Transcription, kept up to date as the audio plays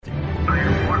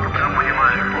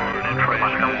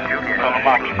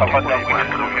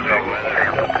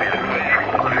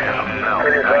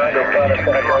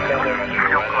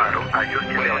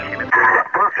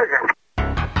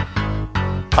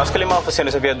Oscar Lima,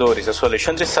 senhores aviadores, eu sou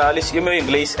Alexandre Salles e o meu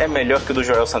inglês é melhor que o do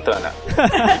Joel Santana.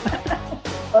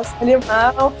 Oscar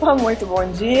Lima Alfa, muito bom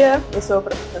dia, eu sou a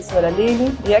professora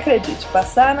Lili e acredite,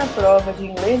 passar na prova de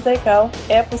inglês da ICAO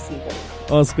é possível.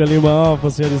 Oscar Lima Alfa,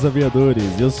 senhores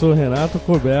aviadores, eu sou Renato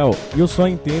Corbel e eu só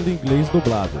entendo inglês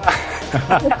dublado.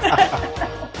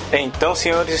 Então,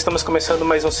 senhores, estamos começando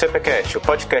mais um CPCast, o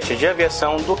podcast de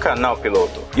aviação do canal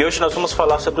Piloto. E hoje nós vamos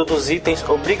falar sobre um dos itens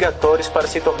obrigatórios para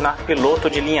se tornar piloto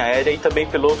de linha aérea e também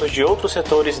pilotos de outros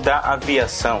setores da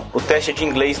aviação. O teste de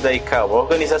inglês da ICAO, a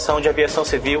Organização de Aviação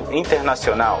Civil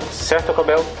Internacional. Certo,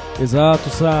 Cobel? Exato,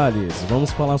 Salles.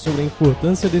 Vamos falar sobre a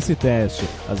importância desse teste,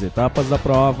 as etapas da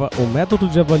prova, o método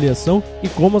de avaliação e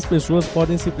como as pessoas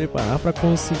podem se preparar para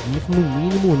conseguir no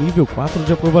mínimo o nível 4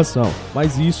 de aprovação.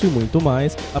 Mas isso e muito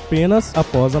mais apenas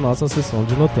após a nossa sessão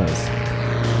de notas.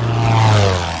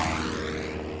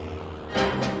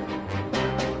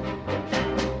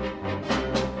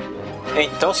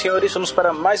 Então, senhores, vamos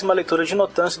para mais uma leitura de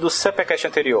notas do CPCast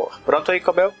anterior. Pronto aí,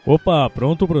 Cobel? Opa,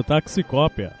 pronto pro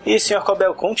Taxicópia. E, senhor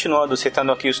Cobel, continuando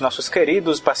citando aqui os nossos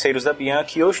queridos parceiros da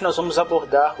Bianchi, hoje nós vamos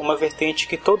abordar uma vertente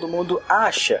que todo mundo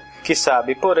acha que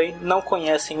sabe, porém não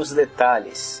conhecem os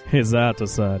detalhes. Exato,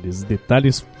 Salles.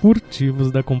 Detalhes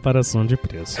furtivos da comparação de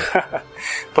preço.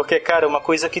 Porque, cara, uma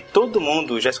coisa que todo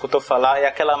mundo já escutou falar é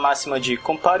aquela máxima de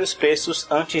compare os preços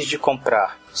antes de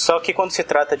comprar. Só que quando se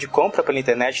trata de compra pela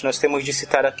internet, nós temos de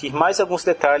citar aqui mais alguns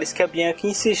detalhes que a Bianchi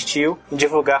insistiu em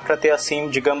divulgar para ter, assim,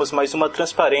 digamos, mais uma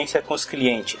transparência com os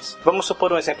clientes. Vamos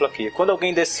supor um exemplo aqui. Quando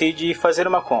alguém decide fazer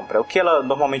uma compra, o que ela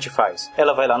normalmente faz?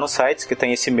 Ela vai lá nos sites que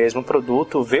tem esse mesmo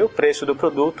produto, vê o preço do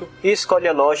produto e escolhe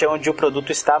a loja onde o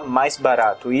produto está mais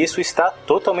barato. E isso está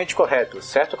totalmente correto,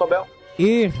 certo, Cobel?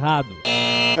 Errado.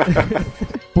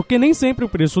 Porque nem sempre o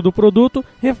preço do produto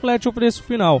reflete o preço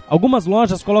final. Algumas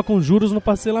lojas colocam juros no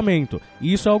parcelamento,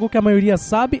 e isso é algo que a maioria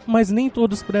sabe, mas nem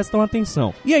todos prestam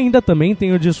atenção. E ainda também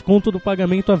tem o desconto do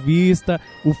pagamento à vista,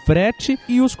 o frete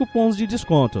e os cupons de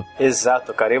desconto.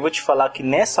 Exato, cara. Eu vou te falar que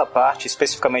nessa parte,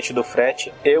 especificamente do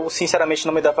frete, eu sinceramente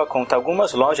não me dava conta.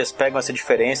 Algumas lojas pegam essa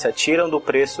diferença, tiram do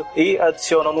preço e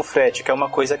adicionam no frete, que é uma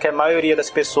coisa que a maioria das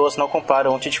pessoas não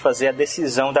comparam antes de fazer a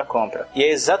decisão da compra. E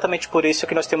é exatamente por isso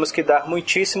que nós temos que dar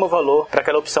muitíssimo valor para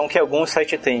aquela opção que alguns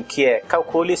sites têm, que é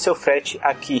calcule seu frete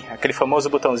aqui, aquele famoso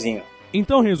botãozinho.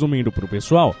 Então, resumindo para o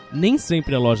pessoal, nem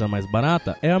sempre a loja mais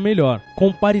barata é a melhor.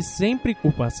 Compare sempre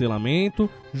o parcelamento,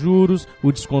 juros,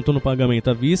 o desconto no pagamento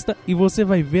à vista e você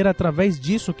vai ver através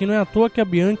disso que não é à toa que a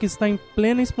Bianchi está em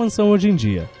plena expansão hoje em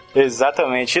dia.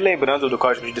 Exatamente, e lembrando do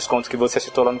código de desconto que você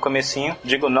citou lá no comecinho,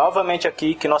 digo novamente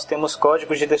aqui que nós temos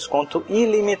códigos de desconto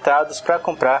ilimitados para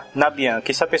comprar na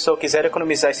Bianchi. E se a pessoa quiser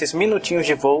economizar esses minutinhos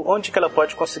de voo, onde que ela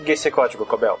pode conseguir esse código,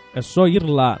 Cobel? É só ir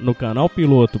lá no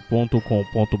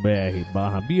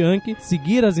canalpiloto.com.br/Bianchi,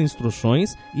 seguir as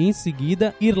instruções e em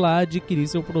seguida ir lá adquirir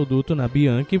seu produto na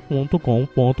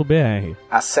bianchi.com.br.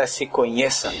 Acesse e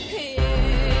conheça!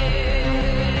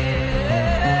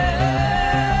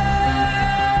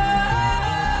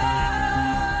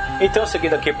 Então,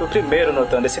 seguindo aqui para o primeiro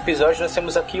notando esse episódio, nós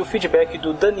temos aqui o feedback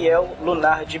do Daniel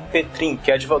Lunardi Petrin,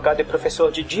 que é advogado e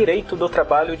professor de Direito do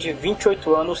Trabalho de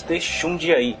 28 anos de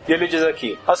Jundiaí. E ele diz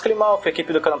aqui: Oscar Lima Alfa,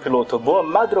 equipe do canal Piloto, boa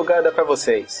madrugada para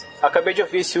vocês. Acabei de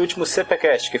ouvir esse último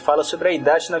CPCast que fala sobre a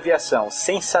idade na aviação.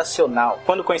 Sensacional.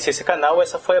 Quando conheci esse canal,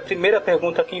 essa foi a primeira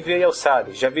pergunta que enviei ao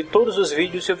Salles. Já vi todos os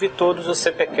vídeos e ouvi todos os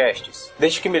CPCasts.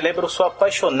 Desde que me lembro, eu sou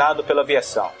apaixonado pela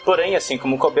aviação. Porém, assim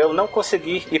como o Cobel, não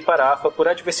consegui ir para a AFA por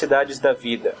adversidade da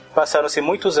vida. Passaram-se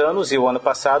muitos anos e o ano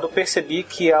passado percebi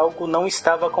que algo não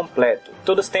estava completo.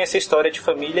 Todos têm essa história de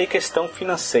família e questão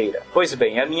financeira. Pois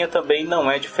bem, a minha também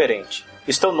não é diferente.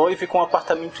 Estou noivo e com um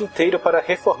apartamento inteiro para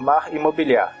reformar e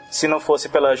mobiliar. Se não fosse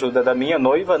pela ajuda da minha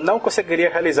noiva, não conseguiria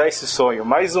realizar esse sonho.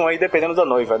 Mais um aí dependendo da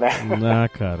noiva, né? Ah,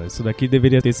 cara, isso daqui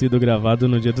deveria ter sido gravado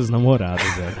no Dia dos Namorados,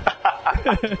 velho.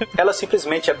 Ela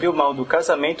simplesmente abriu mão do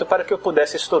casamento para que eu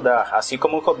pudesse estudar, assim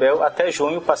como o Cobel, até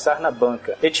junho passar na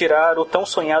banca e tirar o tão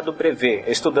sonhado brevet,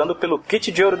 estudando pelo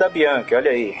kit de ouro da Bianchi,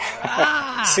 olha aí.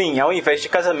 Sim, ao invés de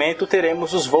casamento,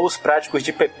 teremos os voos práticos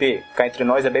de PP. Cá entre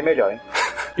nós é bem melhor, hein?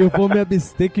 Eu vou me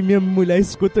abster que minha mulher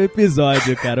escuta o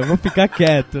episódio, cara. Eu vou ficar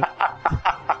quieto.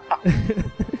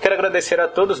 Quero agradecer a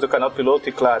todos do canal Piloto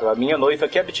e, claro, a minha noiva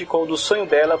que abdicou do sonho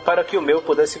dela para que o meu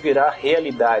pudesse virar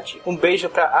realidade. Um beijo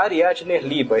para Ariadne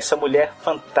Liba, essa mulher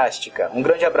fantástica. Um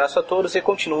grande abraço a todos e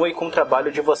continuem com o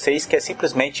trabalho de vocês que é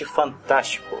simplesmente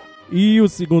fantástico. E o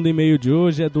segundo e-mail de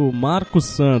hoje é do Marcos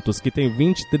Santos, que tem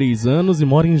 23 anos e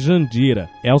mora em Jandira.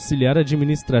 É auxiliar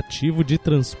administrativo de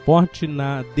transporte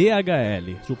na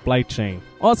DHL, Supply Chain.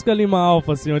 Oscar Lima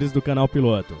Alfa, senhores do canal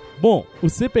Piloto. Bom, o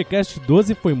CPCast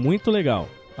 12 foi muito legal.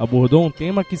 Abordou um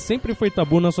tema que sempre foi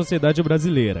tabu na sociedade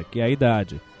brasileira, que é a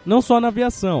idade. Não só na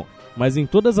aviação, mas em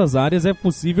todas as áreas é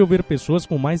possível ver pessoas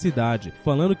com mais idade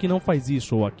falando que não faz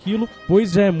isso ou aquilo,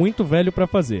 pois já é muito velho para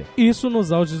fazer. Isso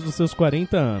nos auges dos seus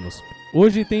 40 anos.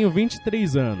 Hoje tenho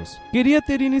 23 anos. Queria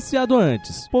ter iniciado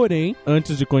antes, porém,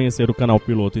 antes de conhecer o canal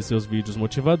Piloto e seus vídeos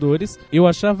motivadores, eu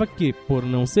achava que, por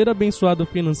não ser abençoado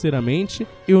financeiramente,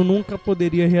 eu nunca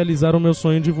poderia realizar o meu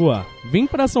sonho de voar. Vim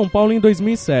para São Paulo em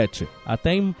 2007.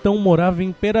 Até então morava em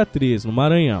Imperatriz, no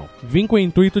Maranhão. Vim com o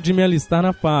intuito de me alistar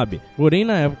na FAB, porém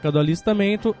na época do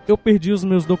alistamento eu perdi os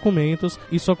meus documentos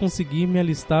e só consegui me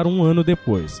alistar um ano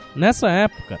depois. Nessa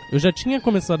época eu já tinha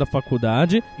começado a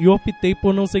faculdade e optei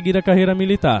por não seguir a carreira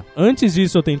militar. Antes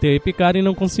disso eu tentei picar e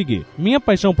não consegui. Minha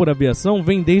paixão por aviação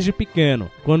vem desde pequeno,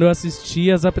 quando eu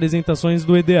assistia às apresentações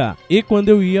do EDA e quando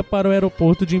eu ia para o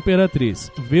aeroporto de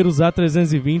Imperatriz, ver os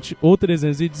A320 ou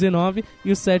 319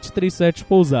 e os 737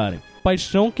 pousarem.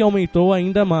 Paixão que aumentou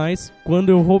ainda mais quando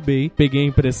eu peguei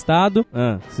emprestado,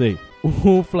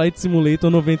 o Flight Simulator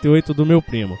 98 do meu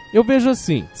primo. Eu vejo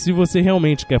assim, se você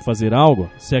realmente quer fazer algo,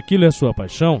 se aquilo é sua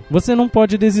paixão, você não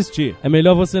pode desistir. É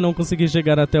melhor você não conseguir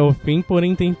chegar até o fim,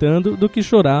 porém tentando, do que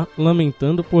chorar,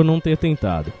 lamentando por não ter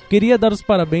tentado. Queria dar os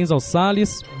parabéns ao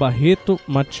Salles, Barreto,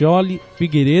 Mattioli,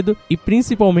 Figueiredo e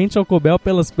principalmente ao Cobel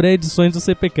pelas pré-edições do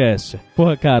CPCast.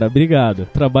 Porra, cara, obrigado. O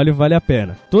trabalho vale a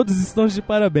pena. Todos estão de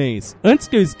parabéns. Antes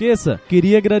que eu esqueça,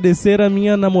 queria agradecer a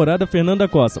minha namorada Fernanda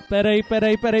Costa. Peraí.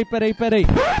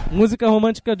 Música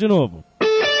romântica de novo.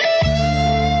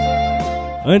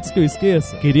 Antes que eu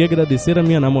esqueça, queria agradecer a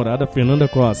minha namorada Fernanda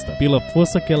Costa pela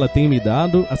força que ela tem me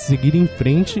dado a seguir em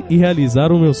frente e realizar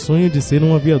o meu sonho de ser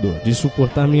um aviador, de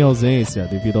suportar minha ausência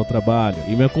devido ao trabalho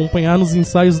e me acompanhar nos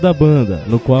ensaios da banda,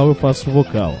 no qual eu faço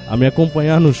vocal, a me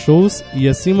acompanhar nos shows e,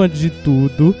 acima de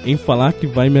tudo, em falar que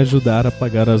vai me ajudar a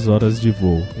pagar as horas de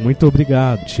voo. Muito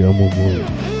obrigado, te amo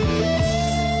muito.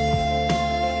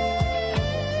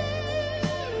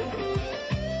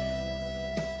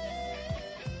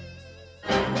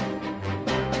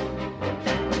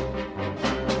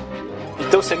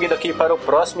 Então, seguindo aqui para o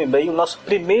próximo e-mail, nosso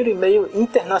primeiro e-mail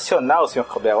internacional, senhor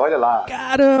Cobel, olha lá.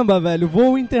 Caramba, velho,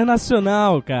 voo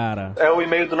internacional, cara. É o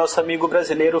e-mail do nosso amigo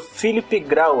brasileiro Felipe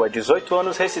Grau, 18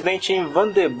 anos, residente em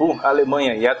Vandenburg,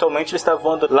 Alemanha, e atualmente ele está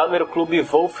voando lá no aeroclube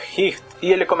Wolfhirt.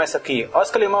 E ele começa aqui: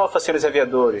 Oscar Lima Alfa, senhores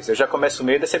aviadores. Eu já começo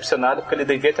meio decepcionado porque ele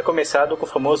devia ter começado com o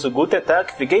famoso Guten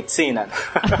Tag, wie geht's Ihnen?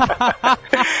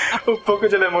 O pouco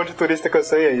de alemão de turista que eu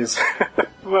sei é isso.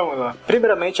 Vamos lá.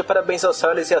 Primeiramente, parabéns ao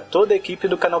Salles e a toda a equipe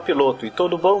do canal Piloto e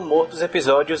todo o bom humor dos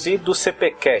episódios e do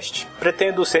CPCast.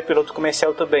 Pretendo ser piloto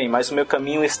comercial também, mas o meu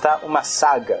caminho está uma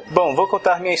saga. Bom, vou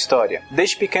contar minha história.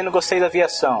 Desde pequeno gostei da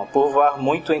aviação. Por voar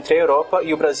muito entre a Europa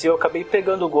e o Brasil, eu acabei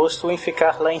pegando gosto em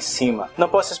ficar lá em cima. Não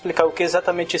posso explicar o que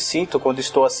exatamente sinto quando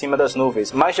estou acima das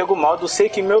nuvens, mas de algum modo sei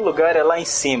que meu lugar é lá em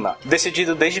cima.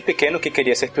 Decidido desde pequeno que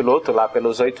queria ser piloto, lá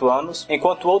pelos 8 anos,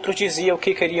 enquanto outros diziam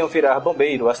que queriam virar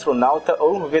bombeiro, astronauta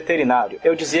ou veterinário.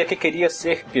 Eu dizia que queria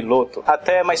ser piloto.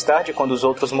 Até mais tarde, quando os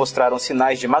outros mostraram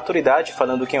sinais de maturidade,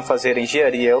 falando que iam fazer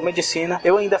engenharia ou medicina,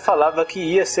 eu ainda falava que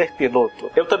ia ser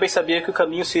piloto. Eu também sabia que o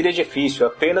caminho seria difícil,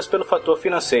 apenas pelo fator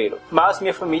financeiro. Mas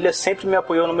minha família sempre me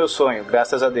apoiou no meu sonho,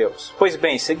 graças a Deus. Pois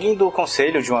bem, seguindo o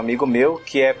conselho de um amigo meu,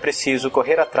 que é preciso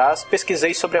correr atrás,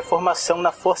 pesquisei sobre a formação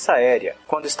na Força Aérea,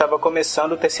 quando estava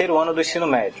começando o 3º ano do ensino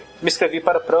médio. Me inscrevi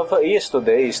para a prova e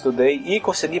estudei e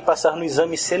consegui passar no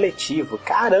exame seletivo.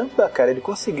 Caramba, cara, ele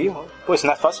conseguiu. Pois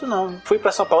não é fácil não. Fui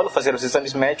para São Paulo fazer os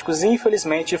exames médicos e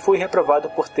infelizmente fui reprovado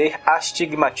por ter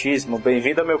astigmatismo.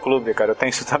 Bem-vindo ao meu clube, cara, eu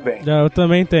tenho isso também. Eu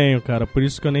também tenho, cara, por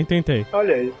isso que eu nem tentei.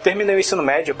 Olha aí. Terminei o ensino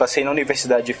médio, passei na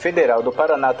Universidade Federal do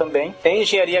Paraná também, em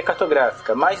engenharia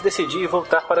cartográfica, mas decidi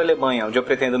voltar para a Alemanha, onde eu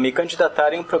pretendo me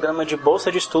candidatar em um programa de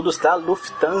bolsa de estudos da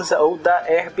Lufthansa ou da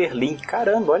Air Berlin.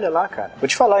 Caramba, olha lá, cara. Vou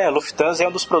te falar, a Lufthansa é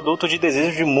um dos produtos de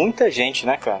desejo de muita gente,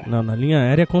 né, cara? Não, na linha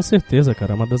aérea com certeza,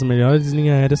 cara, é uma das melhores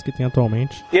linhas aéreas que tem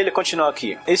atualmente. E ele continua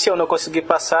aqui: e se eu não conseguir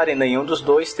passar em nenhum dos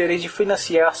dois, terei de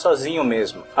financiar sozinho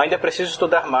mesmo. Ainda preciso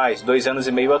estudar mais, 2 anos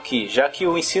e meio aqui, já que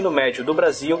o ensino médio do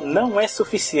Brasil não é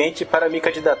suficiente para me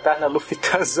candidatar na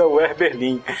Lufthansa ou Air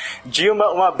Berlin.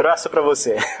 Dilma, um abraço pra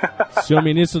você. Senhor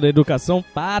ministro da Educação,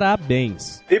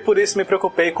 parabéns. E por isso me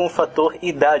preocupei com o fator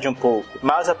idade um pouco.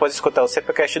 Mas após escutar o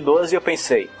CPCast 12, eu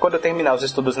pensei, quando eu terminar os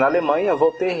estudos na Alemanha,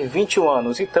 vou ter 21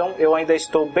 anos, então eu ainda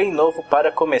estou bem novo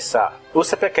para começar. O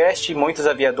CPCast CPCast, muitos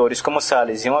aviadores como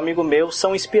Salles e um amigo meu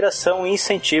são inspiração e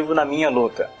incentivo na minha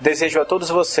luta. Desejo a todos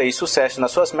vocês sucesso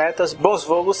nas suas metas, bons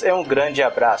voos e um grande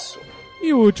abraço.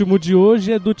 E o último de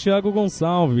hoje é do Thiago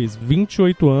Gonçalves,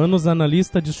 28 anos,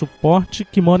 analista de suporte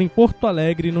que mora em Porto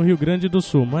Alegre, no Rio Grande do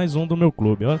Sul, mais um do meu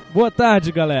clube, ó. Boa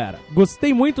tarde, galera.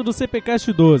 Gostei muito do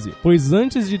CPCast 12, pois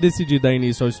antes de decidir dar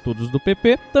início aos estudos do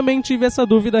PP, também tive essa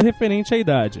dúvida referente à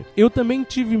idade. Eu também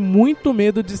tive muito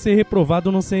medo de ser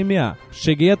reprovado no CMA.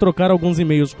 Cheguei a trocar alguns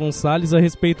e-mails com o Salles a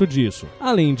respeito disso.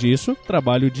 Além disso,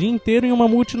 trabalho o dia inteiro em uma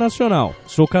multinacional.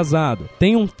 Sou casado,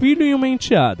 tenho um filho e uma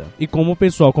enteada. E como o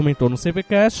pessoal comentou no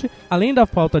CPCast, além da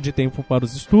falta de tempo para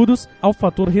os estudos, há o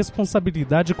fator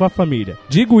responsabilidade com a família.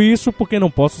 Digo isso porque não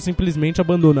posso simplesmente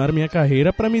abandonar minha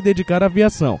carreira para me dedicar à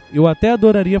aviação. Eu até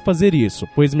adoraria fazer isso,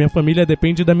 pois minha família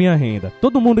depende da minha renda.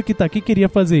 Todo mundo que tá aqui queria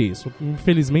fazer isso,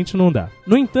 infelizmente não dá.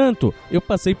 No entanto, eu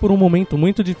passei por um momento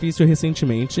muito difícil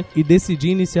recentemente e decidi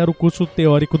iniciar o curso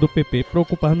teórico do PP para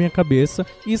ocupar minha cabeça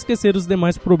e esquecer os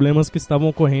demais problemas que estavam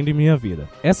ocorrendo em minha vida.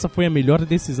 Essa foi a melhor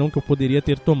decisão que eu poderia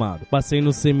ter tomado. Passei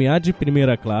no CMA de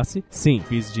primeira classe, sim,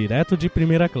 fiz direto de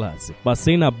primeira classe.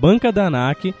 Passei na banca da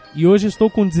ANAC e hoje estou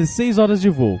com 16 horas de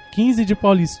voo, 15 de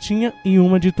Paulistinha e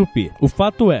uma de Tupi. O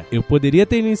fato é, eu poderia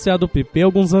ter iniciado o PP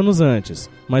alguns anos antes,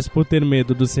 mas por ter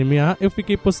medo do CMA eu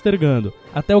fiquei postergando,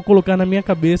 até eu colocar na minha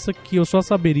cabeça que eu só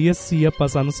saberia se ia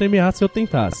passar no CMA se eu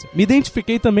tentasse. Me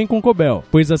identifiquei também com o Cobel,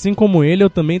 pois assim como ele eu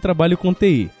também trabalho com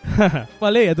TI.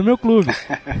 Falei, é do meu clube.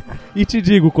 E te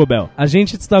digo, Cobel, a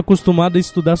gente está acostumado a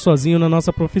estudar sozinho na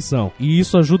nossa profissão, e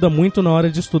isso ajuda muito na hora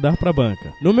de estudar para a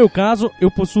banca. No meu caso, eu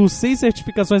possuo 6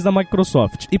 certificações da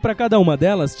Microsoft, e para cada uma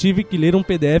delas tive que ler um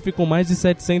PDF com mais de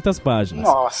 700 páginas.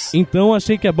 Nossa! Então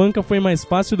achei que a banca foi mais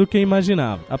fácil do que eu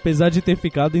imaginava, apesar de ter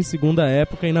ficado em segunda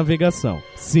época em navegação.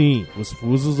 Sim, os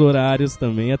fusos horários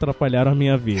também atrapalharam a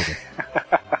minha vida.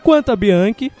 Quanto a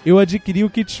Bianchi, eu adquiri o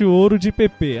kit ouro de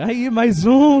PP. Aí, mais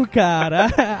um, cara.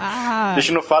 A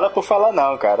gente não fala por falar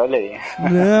não, cara, olha aí.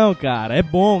 Não, cara, é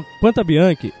bom. Quanto a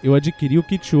Bianchi, eu adquiri o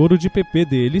kit ouro de PP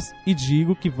deles e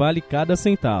digo que vale cada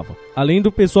centavo. Além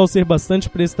do pessoal ser bastante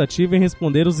prestativo em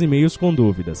responder os e-mails com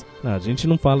dúvidas. A gente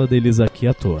não fala deles aqui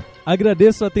à toa.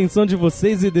 Agradeço a atenção de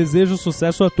vocês e desejo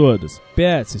sucesso a todos.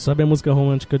 PS, sobe a música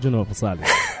romântica de novo, Salles.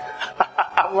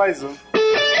 Mais um.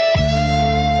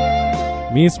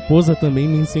 Minha esposa também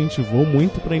me incentivou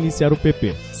muito para iniciar o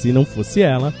PP. Se não fosse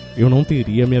ela, eu não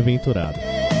teria me aventurado.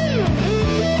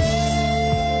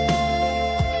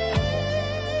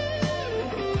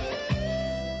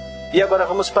 E agora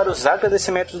vamos para os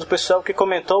agradecimentos do pessoal que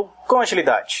comentou com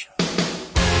agilidade.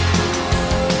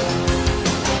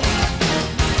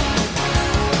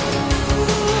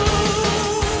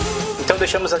 Então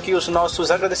deixamos aqui os nossos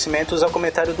agradecimentos ao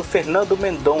comentário do Fernando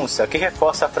Mendonça, que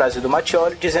reforça a frase do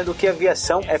Mattioli, dizendo que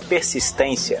aviação é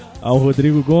persistência. Ao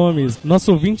Rodrigo Gomes,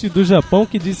 nosso ouvinte do Japão,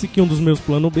 que disse que um dos meus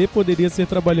planos B poderia ser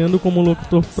trabalhando como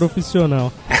locutor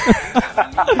profissional.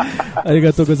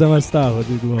 Arigatou gozaimasu,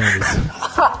 Rodrigo Gomes.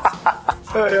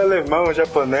 É alemão,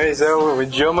 japonês, é o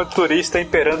idioma turista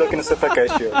imperando aqui no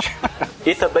CPCast hoje.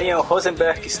 E também ao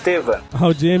Rosenberg Estevam.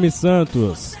 Ao James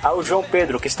Santos. Ao João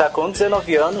Pedro, que está com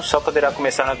 19 anos, só poderá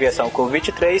começar na aviação com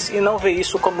 23 e não vê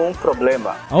isso como um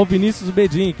problema. Ao Vinícius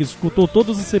Bedin, que escutou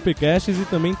todos os CPCasts e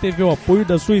também teve o apoio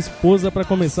da sua esposa para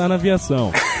começar na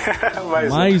aviação.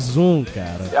 Mais um,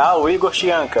 cara. Ao Igor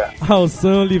Chianca. Ao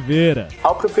Sam Oliveira.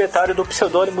 Ao proprietário do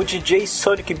pseudônimo DJ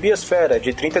Sonic Biosfera,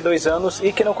 de 32 anos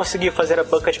e que não conseguiu fazer a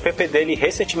banca de PP dele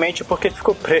recentemente porque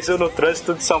ficou preso no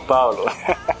trânsito de São Paulo.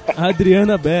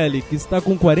 Adriana Belli, que está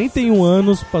com 41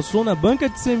 anos, passou na banca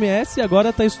de CMS e agora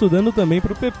está estudando também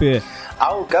para o PP.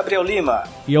 Ao Gabriel Lima.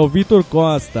 E ao Vitor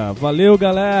Costa. Valeu,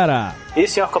 galera! E,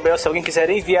 Sr. Cobel, se alguém quiser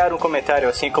enviar um comentário,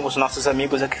 assim como os nossos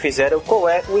amigos aqui fizeram, qual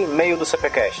é o e-mail do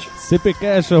CPCast?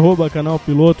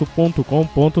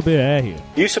 cpcast@canalpiloto.com.br.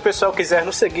 E se o pessoal quiser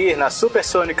nos seguir nas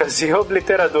supersônicas e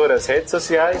obliteradoras redes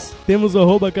sociais? Temos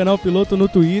o @canalpiloto no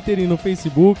Twitter e no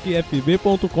Facebook,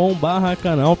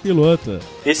 fb.com/canalpiloto.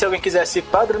 E se alguém quiser se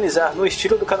padronizar no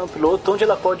estilo do Canal Piloto, onde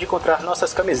ela pode encontrar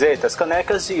nossas camisetas,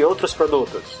 canecas e outros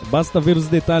produtos? Basta ver os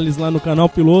detalhes lá no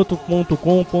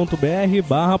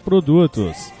canalpiloto.com.br/produtos.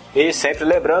 E sempre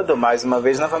lembrando, mais uma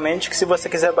vez novamente, que se você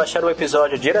quiser baixar o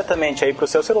episódio diretamente aí pro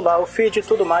seu celular, o feed e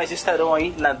tudo mais estarão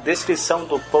aí na descrição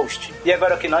do post. E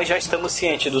agora que nós já estamos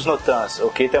cientes dos Notans, o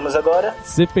que temos agora?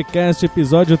 CPCast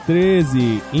episódio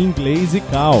 13, Inglês e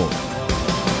Cal.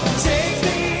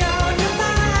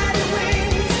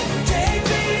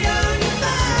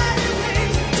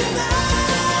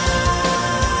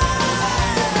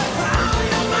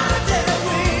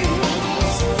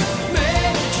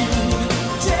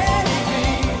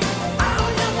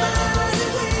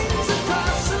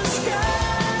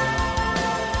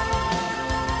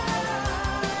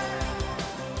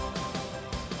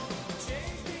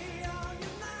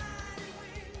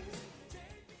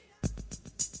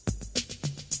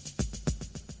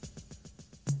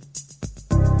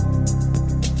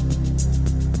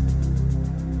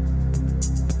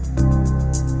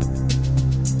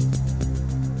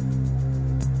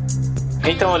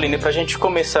 Então, Aline, pra gente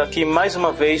começar aqui mais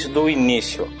uma vez do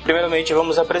início. Primeiramente,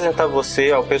 vamos apresentar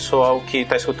você ao pessoal que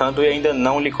está escutando e ainda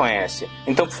não lhe conhece.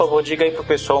 Então, por favor, diga aí pro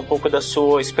pessoal um pouco da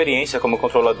sua experiência como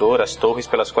controlador, as torres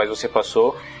pelas quais você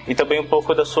passou, e também um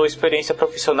pouco da sua experiência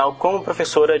profissional como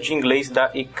professora de inglês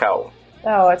da ICAO.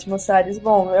 Tá ótimo, Salles.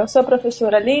 Bom, eu sou a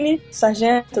professora Aline,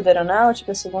 sargento da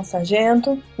aeronáutica, segundo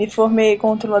sargento. Me formei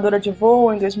controladora de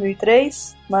voo em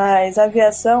 2003, mas a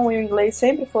aviação e o inglês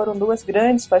sempre foram duas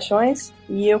grandes paixões,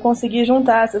 e eu consegui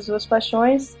juntar essas duas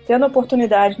paixões, tendo a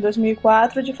oportunidade em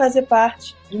 2004 de fazer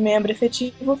parte de membro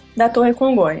efetivo da Torre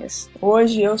Congonhas.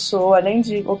 Hoje eu sou, além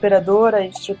de operadora e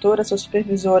instrutora, sou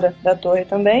supervisora da torre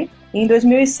também. Em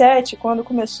 2007, quando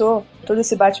começou todo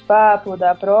esse bate-papo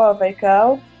da prova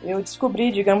ICAO, eu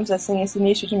descobri, digamos assim, esse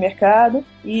nicho de mercado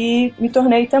e me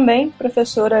tornei também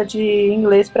professora de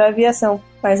inglês para aviação.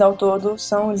 Mas ao todo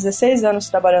são 16 anos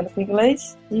trabalhando com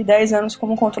inglês e 10 anos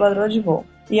como controladora de voo.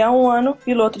 E há um ano,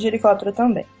 piloto de helicóptero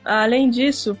também. Além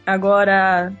disso,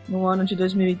 agora no ano de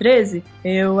 2013,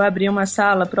 eu abri uma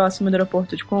sala próxima do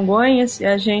aeroporto de Congonhas e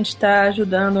a gente está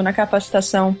ajudando na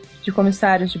capacitação de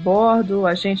comissários de bordo,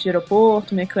 agente de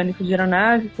aeroporto, mecânico de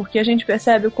aeronave, porque a gente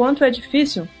percebe o quanto é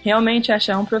difícil realmente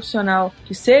achar um profissional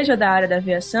que seja da área da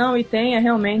aviação e tenha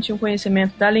realmente um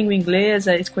conhecimento da língua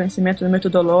inglesa, esse conhecimento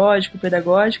metodológico,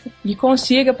 pedagógico, e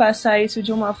consiga passar isso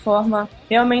de uma forma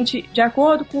realmente de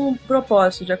acordo com o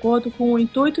propósito, de acordo com o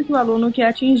intuito que o aluno quer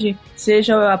atingir.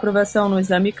 Seja a aprovação no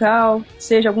exame ICAO,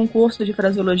 seja algum curso de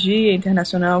fraseologia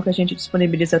internacional que a gente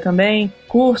disponibiliza também,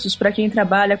 cursos para quem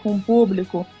trabalha com o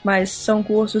público, mas são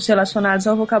cursos relacionados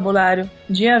ao vocabulário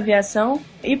de aviação,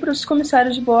 e para os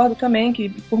comissários de bordo também, que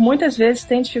por muitas vezes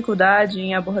têm dificuldade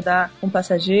em abordar um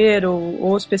passageiro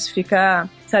ou especificar,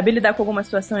 saber lidar com alguma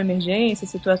situação de emergência,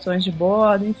 situações de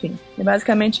bordo, enfim, é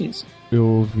basicamente isso. Eu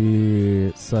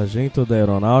ouvi sargento da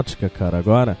aeronáutica, cara,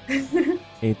 agora.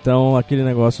 Então, aquele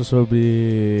negócio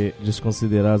sobre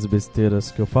desconsiderar as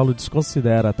besteiras, que eu falo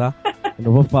desconsidera, tá? Eu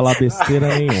não vou falar besteira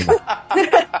nenhuma.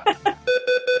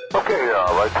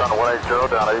 Lights on 180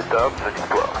 down 8,000,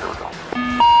 612. Here we go.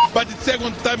 By the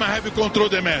second time I have control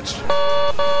the match.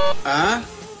 Ah,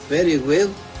 very well,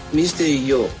 Mr.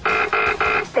 Yo.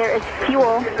 There is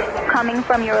fuel coming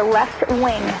from your left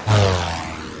wing.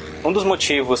 Um dos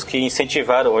motivos que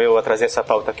incentivaram eu a trazer essa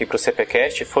pauta aqui pro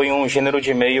CPCast foi um gênero de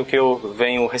e-mail que eu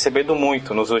venho recebendo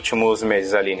muito nos últimos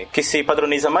meses, Aline, que se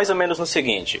padroniza mais ou menos no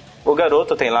seguinte: o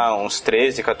garoto tem lá uns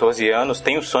 13, 14 anos,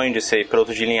 tem o sonho de ser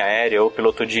piloto de linha aérea ou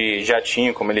piloto de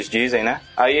jatinho, como eles dizem, né?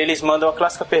 Aí eles mandam a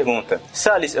clássica pergunta: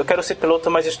 Salles, eu quero ser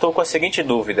piloto, mas estou com a seguinte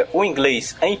dúvida: o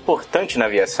inglês é importante na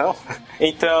aviação?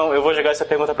 Então eu vou jogar essa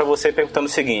pergunta para você perguntando o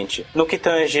seguinte: no que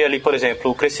tange ali, por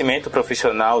exemplo, o crescimento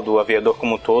profissional do aviador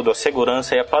como um todo, a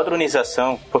segurança e a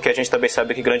padronização, porque a gente também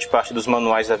sabe que grande parte dos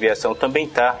manuais da aviação também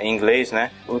está em inglês,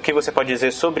 né? O que você pode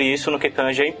dizer sobre isso no que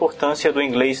tange a importância do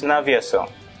inglês na aviação?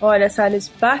 Olha, Salles,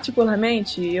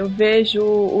 particularmente eu vejo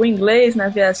o inglês na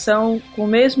aviação com o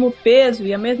mesmo peso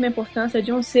e a mesma importância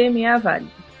de um CMA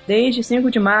válido. Desde 5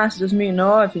 de março de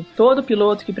 2009, todo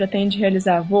piloto que pretende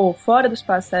realizar voo fora do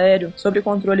espaço aéreo sob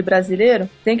controle brasileiro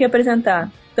tem que apresentar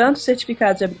tanto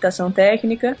certificados de habilitação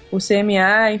técnica, o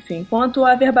CMA, enfim, quanto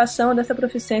a averbação dessa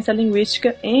proficiência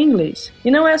linguística em inglês.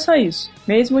 E não é só isso.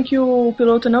 Mesmo que o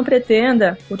piloto não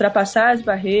pretenda ultrapassar as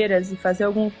barreiras e fazer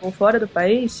algum voo fora do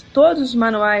país, todos os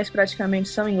manuais praticamente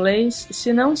são em inglês.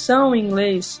 Se não são em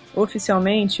inglês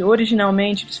oficialmente,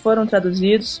 originalmente, eles foram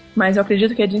traduzidos, mas eu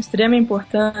acredito que é de extrema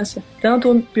importância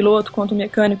tanto o piloto quanto o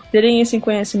mecânico terem esse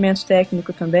conhecimento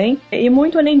técnico também. E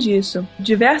muito além disso,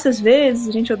 diversas vezes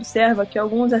a gente observa que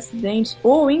alguns acidentes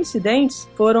ou incidentes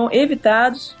foram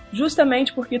evitados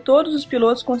justamente porque todos os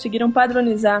pilotos conseguiram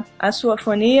padronizar a sua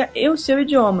fonia e o seu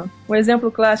idioma. Um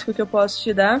exemplo clássico que eu posso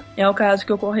te dar é o caso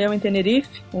que ocorreu em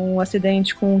Tenerife, um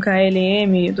acidente com um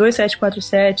KLM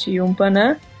 2747 e um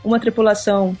Panam, uma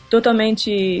tripulação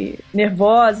totalmente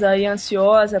nervosa e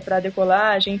ansiosa para a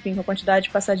decolagem, enfim, com a quantidade de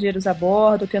passageiros a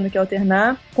bordo, tendo que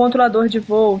alternar, controlador de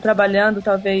voo trabalhando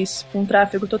talvez com um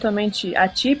tráfego totalmente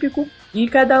atípico, e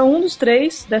cada um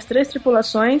das três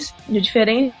tripulações de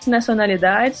diferentes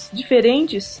nacionalidades,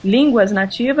 diferentes línguas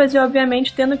nativas e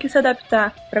obviamente tendo que se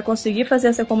adaptar para conseguir fazer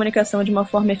essa comunicação de uma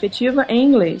forma efetiva em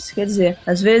inglês. Quer dizer,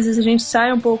 às vezes a gente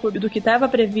sai um pouco do que estava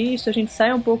previsto, a gente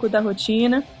sai um pouco da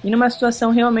rotina e numa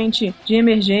situação realmente de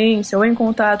emergência ou em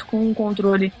contato com um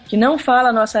controle que não fala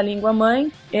a nossa língua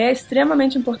mãe, é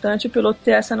extremamente importante o piloto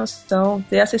ter essa noção,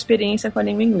 ter essa experiência com a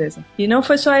língua inglesa. E não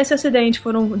foi só esse acidente,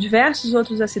 foram diversos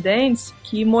outros acidentes acidentes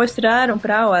que mostraram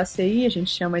para a ACI, a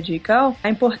gente chama de ICAO, a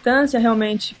importância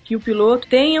realmente que o piloto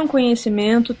tenha um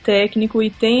conhecimento técnico e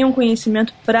tenha um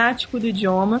conhecimento prático do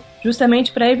idioma,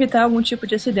 justamente para evitar algum tipo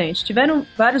de acidente. Tiveram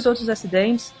vários outros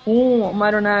acidentes, uma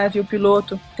aeronave, o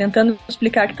piloto, tentando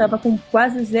explicar que estava com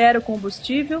quase zero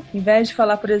combustível, em vez de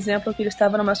falar, por exemplo, que ele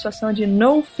estava numa situação de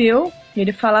no fuel,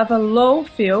 ele falava low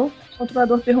fuel. O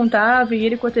controlador perguntava e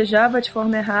ele cotejava de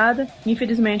forma errada.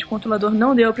 Infelizmente, o controlador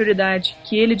não deu a prioridade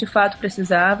que ele de fato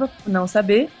precisava, por não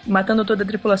saber, matando toda a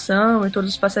tripulação e todos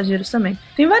os passageiros também.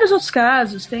 Tem vários outros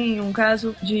casos. Tem um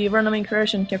caso de random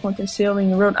incursion que aconteceu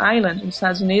em Rhode Island, nos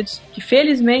Estados Unidos, que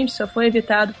felizmente só foi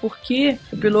evitado porque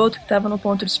o piloto que estava no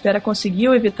ponto de espera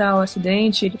conseguiu evitar o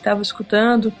acidente, ele estava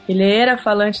escutando, ele era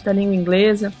falante da língua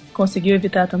inglesa, conseguiu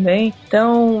evitar também.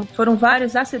 Então, foram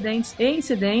vários acidentes e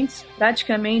incidentes,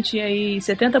 praticamente aí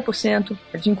 70%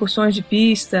 de incursões de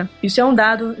pista. Isso é um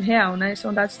dado real, né? Isso é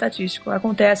um dado estatístico.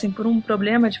 Acontecem por um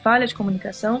problema de falha de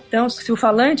comunicação. Então, se o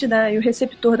falante e o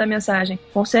receptor da mensagem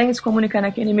conseguem se comunicar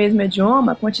naquele mesmo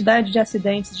idioma, a quantidade de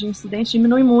acidentes, de incidentes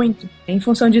diminui muito. Em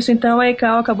função disso, então, a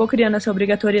ICAO acabou criando essa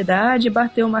obrigatoriedade e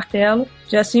bateu o martelo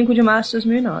dia 5 de março de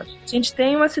 2009. A gente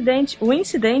tem um acidente, o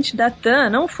incidente da TAM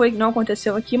não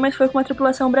aconteceu aqui, mas foi com uma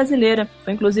tripulação brasileira.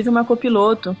 Foi inclusive uma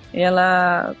copiloto.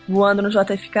 Ela voando no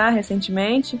JFK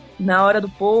recentemente, na hora do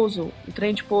pouso, o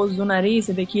trem de pouso do nariz,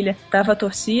 a bequilha estava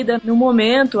torcida. No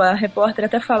momento, a repórter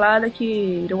até falava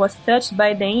que it was touched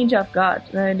by the angel of God,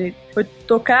 né? Ele foi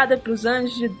tocada pelos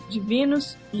anjos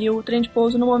divinos e o trem de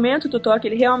pouso, no momento do toque,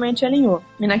 ele realmente alinhou.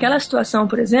 E naquela situação,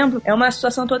 por exemplo, é uma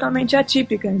situação totalmente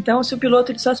atípica. Então, se o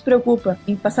piloto ele só se preocupa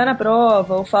em passar na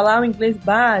prova ou falar o inglês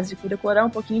básico, decorar um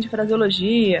pouquinho de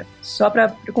fraseologia, só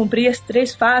para cumprir as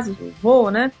 3 fases do voo,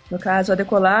 né? No caso, a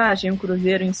decolagem, o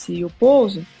cruzeiro em si e o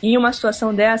pouso, em uma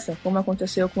situação dessa, como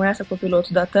aconteceu com essa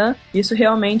copiloto da TAM, isso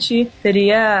realmente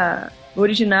teria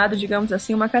originado, digamos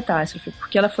assim, uma catástrofe,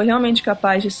 porque ela foi realmente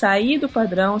capaz de sair do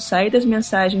padrão, sair das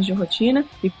mensagens de rotina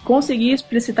e conseguir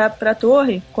explicitar para a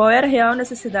torre qual era a real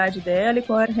necessidade dela e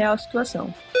qual era a real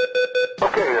situação.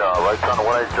 Okay, lights on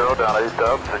 180, down 8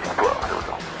 dubs, 612. Here we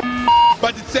go.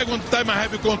 By the second time I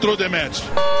have control the match.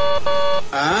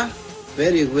 Ah,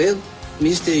 very well,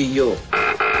 Mr. Yo.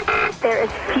 There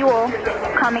is fuel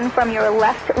coming from your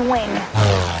left wing.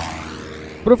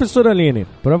 Professora Aline,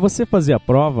 para você fazer a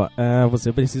prova,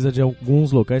 você precisa de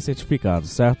alguns locais certificados,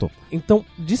 certo? Então,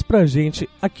 diz pra gente,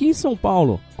 aqui em São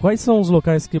Paulo, quais são os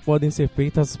locais que podem ser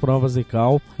feitas as provas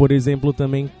ICAO? Por exemplo,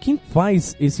 também, quem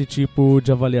faz esse tipo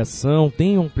de avaliação?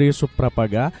 Tem um preço para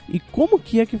pagar? E como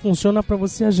que é que funciona para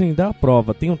você agendar a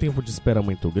prova? Tem um tempo de espera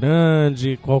muito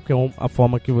grande? Qual que é a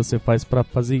forma que você faz para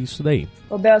fazer isso daí?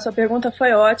 Ô Bel, sua pergunta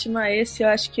foi ótima. Esse eu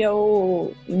acho que é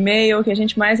o e-mail que a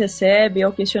gente mais recebe, é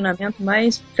o questionamento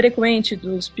mais frequente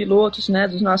dos pilotos, né,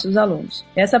 dos nossos alunos.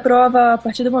 Essa prova, a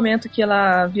partir do momento que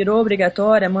ela virou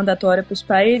obrigatória, mandatória para os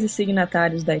países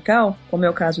signatários da ICAO, como é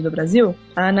o caso do Brasil,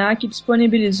 a ANAC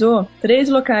disponibilizou 3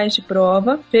 locais de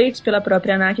prova feitos pela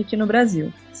própria ANAC aqui no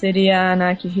Brasil. Seria a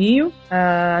ANAC Rio,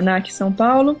 a ANAC São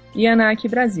Paulo e a ANAC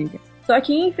Brasília. Só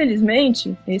que,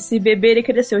 infelizmente, esse bebê ele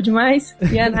cresceu demais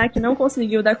e a ANAC não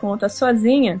conseguiu dar conta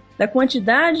sozinha da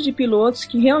quantidade de pilotos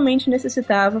que realmente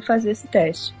necessitava fazer esse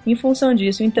teste. Em função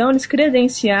disso, então, eles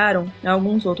credenciaram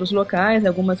alguns outros locais,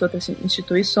 algumas outras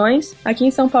instituições. Aqui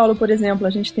em São Paulo, por exemplo,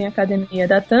 a gente tem a Academia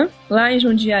da TAM. Lá em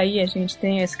Jundiaí, a gente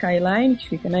tem a Skyline, que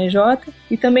fica na EJ.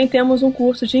 E também temos um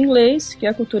curso de inglês, que é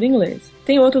a Cultura Inglesa.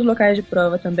 Tem outros locais de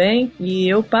prova também, e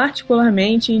eu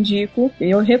particularmente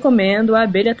eu recomendo a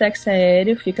Abelha Táxi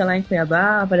Aéreo, fica lá em Cuiabá,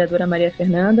 a avaliadora Maria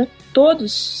Fernanda.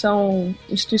 Todos são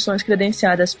instituições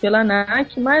credenciadas pela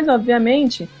ANAC, mas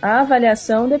obviamente a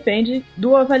avaliação depende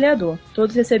do avaliador.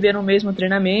 Todos receberam o mesmo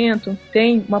treinamento,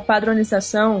 tem uma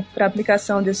padronização para a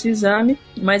aplicação desse exame,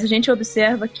 mas a gente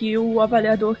observa que o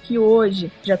avaliador que hoje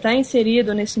já está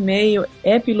inserido nesse meio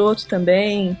é piloto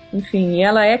também, enfim,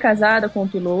 ela é casada com o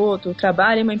piloto,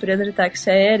 trabalha em uma empresa de táxi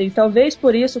aéreo e talvez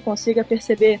por isso consiga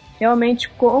perceber realmente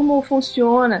como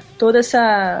funciona toda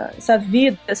essa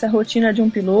vida, essa rotina de um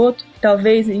piloto.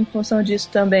 Talvez em função disso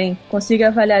também consiga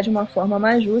avaliar de uma forma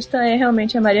mais justa, é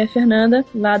realmente a Maria Fernanda,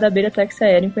 lá da Abelha Táxi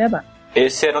Aéreo em Cuiabá.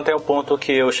 Esse era um ponto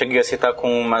que eu cheguei a citar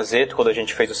com o Mazeto quando a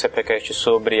gente fez o CPCast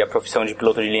sobre a profissão de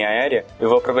piloto de linha aérea. Eu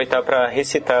vou aproveitar para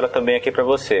recitar ela também aqui para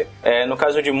você. No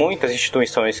caso de muitas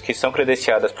instituições que são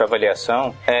credenciadas para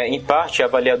avaliação, em parte a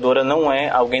avaliadora não é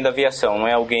alguém da aviação, não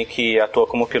é alguém que atua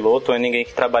como piloto ou é ninguém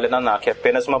que trabalha na ANAC, é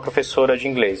apenas uma professora de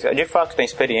inglês. De fato tem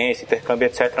experiência, intercâmbio,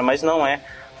 etc., mas não é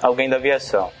alguém da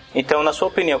aviação. Então, na sua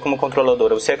opinião, como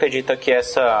controladora, você acredita que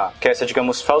essa,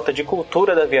 digamos, falta de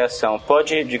cultura da aviação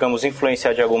pode, digamos,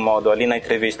 influenciar de algum modo ali na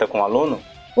entrevista com o aluno?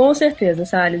 Com certeza,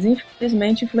 Salles.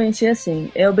 Infelizmente influencia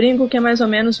sim. Eu brinco que é mais ou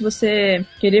menos você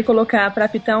querer colocar para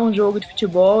apitar um jogo de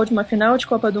futebol, de uma final de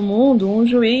Copa do Mundo, um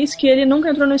juiz que ele nunca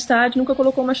entrou no estádio, nunca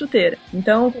colocou uma chuteira.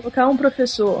 Então, colocar um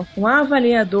professor, um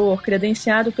avaliador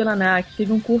credenciado pela ANAC, que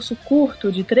teve um curso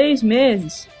curto de 3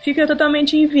 meses, fica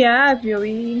totalmente inviável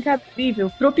e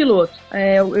incabível pro piloto.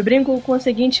 Eu brinco com a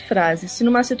seguinte frase: se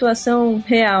numa situação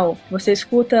real você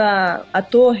escuta a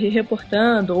torre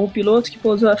reportando ou o piloto que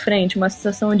pousou à frente, uma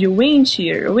situação de wind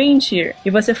shear, e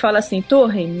você fala assim,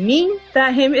 torre, mim tá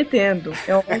remetendo.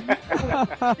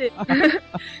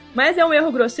 Mas é um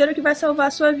erro grosseiro que vai salvar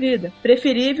a sua vida.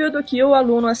 Preferível do que o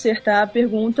aluno acertar a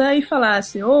pergunta e falar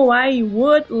assim, oh, I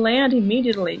would land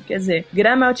immediately. Quer dizer,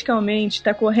 gramaticalmente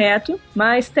está correto,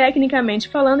 mas tecnicamente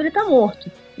falando ele está morto.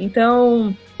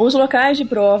 Então, os locais de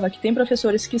prova que tem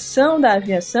professores que são da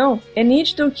aviação, é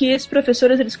nítido que esses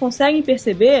professores eles conseguem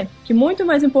perceber que muito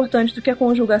mais importante do que a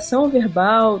conjugação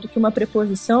verbal, do que uma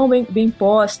preposição bem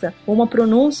posta, ou uma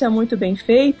pronúncia muito bem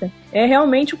feita, é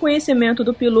realmente o conhecimento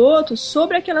do piloto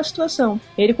sobre aquela situação.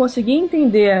 Ele conseguir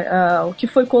entender o que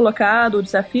foi colocado, o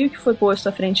desafio que foi posto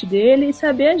à frente dele e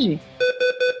saber agir.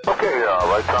 Okay,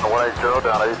 lights on 180,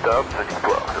 down 8 up,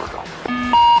 612, here we go.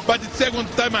 By the second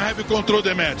time I have control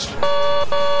the match.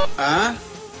 Ah,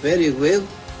 very well,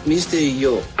 Mr.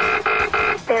 Yo.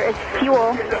 There is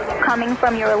fuel coming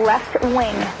from your left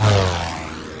wing.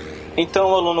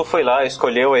 Então o aluno foi lá,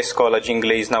 escolheu a escola de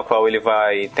inglês na qual ele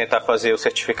vai tentar fazer o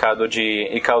certificado de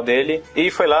ICAO dele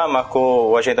e foi lá, marcou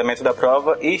o agendamento da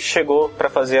prova e chegou para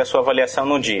fazer a sua avaliação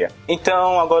no dia.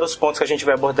 Então agora os pontos que a gente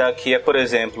vai abordar aqui é, por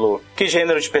exemplo, que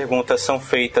gênero de perguntas são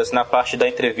feitas na parte da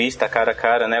entrevista cara a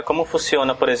cara, né? Como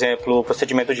funciona, por exemplo, o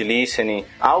procedimento de listening,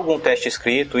 há algum teste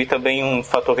escrito e também um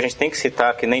fator que a gente tem que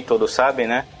citar, que nem todos sabem,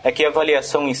 né? É que a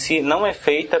avaliação em si não é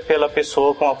feita pela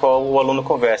pessoa com a qual o aluno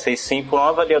conversa, e sim por um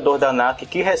avaliador da ANAC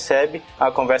que recebe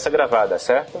a conversa gravada,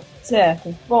 certo?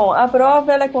 Certo. Bom, a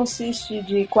prova ela consiste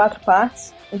de 4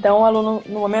 partes. Então o aluno,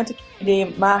 no momento que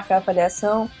ele marca a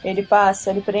avaliação, ele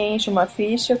preenche uma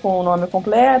ficha com o nome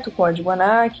completo, código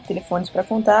ANAC, telefones para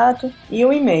contato e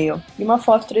o e-mail, e uma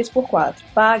foto 3x4.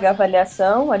 Paga a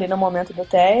avaliação ali no momento do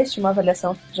teste, uma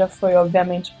avaliação que já foi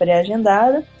obviamente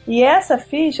pré-agendada, e essa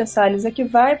ficha, Salles, é que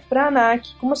vai para a ANAC,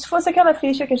 como se fosse aquela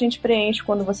ficha que a gente preenche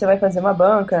quando você vai fazer uma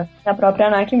banca, na própria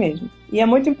ANAC mesmo. E é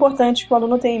muito importante que o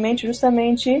aluno tenha em mente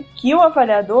justamente que o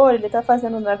avaliador, ele está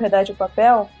fazendo, na verdade, o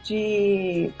papel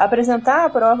de apresentar a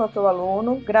prova para o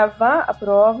aluno, gravar a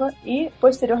prova e,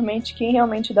 posteriormente, quem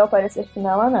realmente dá o parecer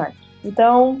final à ANAC.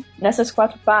 Então, nessas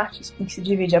 4 partes em que se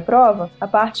divide a prova, a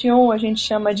parte 1 a gente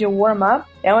chama de warm-up,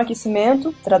 é um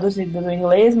aquecimento, traduzido do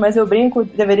inglês, mas eu brinco,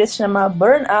 deveria se chamar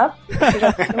burn-up, que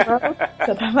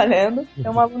já tá valendo.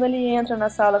 Então, o aluno ele entra na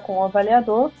sala com o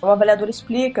avaliador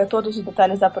explica todos os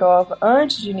detalhes da prova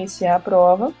antes de iniciar a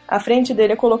prova, à frente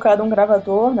dele é colocado um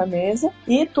gravador na mesa,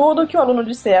 e tudo que o aluno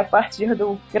disser a partir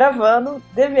do gravando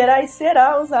deverá e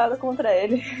será usado contra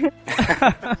ele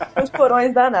os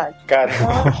porões da ANAC. Cara...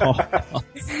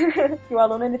 que o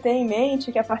aluno ele tem em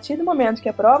mente que a partir do momento que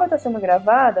a prova está sendo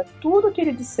gravada, tudo que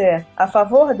ele disser a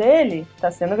favor dele está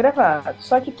sendo gravado.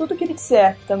 Só que tudo que ele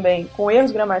disser também com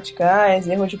erros gramaticais,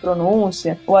 erros de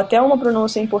pronúncia, ou até uma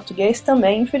pronúncia em português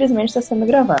também, infelizmente, está sendo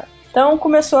gravado. Então,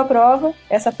 começou a prova.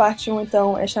 Essa parte 1,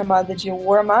 então, é chamada de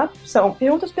warm-up. São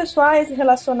perguntas pessoais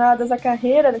relacionadas à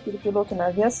carreira daquele piloto na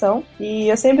aviação. E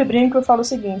eu sempre brinco e falo o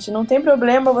seguinte, não tem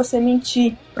problema você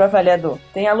mentir pro avaliador.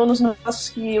 Tem alunos nossos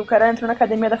que o cara entrou na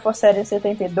academia da Força Aérea em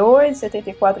 72, em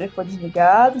 74 ele foi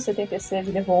desligado, em 76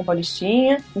 ele voou um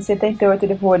Paulistinha, em 78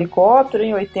 ele voou helicóptero,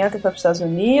 em 80 ele foi para os Estados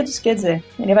Unidos. Quer dizer,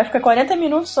 ele vai ficar 40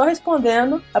 minutos só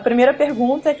respondendo a primeira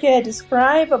pergunta, que é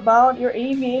Describe about your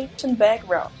aviation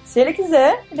background. Se ele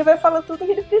quiser, ele vai falar tudo o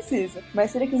que ele precisa.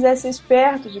 Mas se ele quiser ser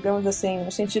esperto, digamos assim, no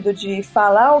sentido de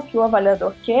falar o que o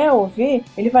avaliador quer ouvir,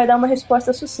 ele vai dar uma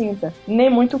resposta sucinta. Nem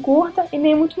muito curta e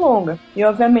nem muito longa. E,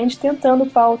 obviamente, tentando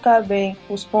pautar bem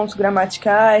os pontos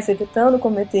gramaticais, evitando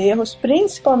cometer erros,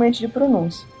 principalmente de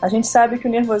pronúncia. A gente sabe que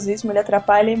o nervosismo ele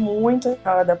atrapalha muito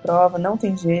na hora da prova, não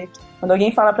tem jeito. Quando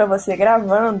alguém fala pra você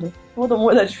gravando, tudo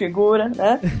muda de figura,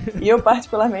 né? E eu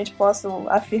particularmente posso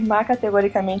afirmar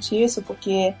categoricamente isso,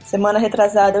 porque semana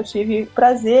retrasada eu tive o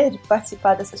prazer de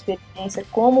participar dessa experiência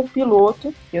como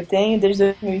piloto. Eu tenho desde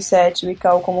 2007 o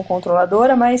ICAO como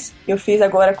controladora, mas eu fiz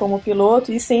agora como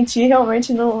piloto e senti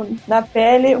realmente na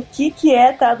pele o que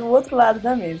é estar do outro lado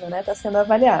da mesa, né? Tá sendo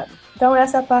avaliado. Então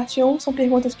essa é a parte 1, são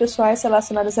perguntas pessoais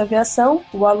relacionadas à aviação.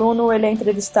 O aluno ele é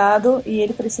entrevistado e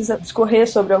ele precisa discorrer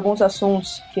sobre alguns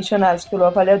assuntos questionados pelo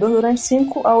avaliador durante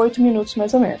 5 a 8 minutos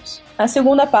mais ou menos. A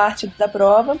segunda parte da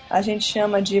prova a gente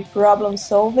chama de problem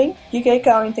solving. O que a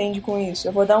ICAO entende com isso?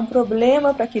 Eu vou dar um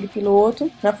problema para aquele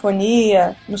piloto na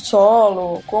fonia, no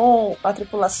solo, com a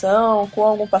tripulação, com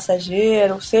algum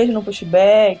passageiro, seja no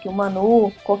pushback, o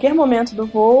manu, qualquer momento do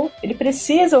voo, ele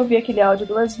precisa ouvir aquele áudio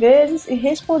 2 vezes e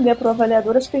responder para o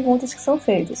avaliador as perguntas que são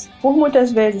feitas. Por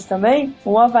muitas vezes também,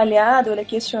 o avaliado ele é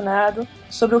questionado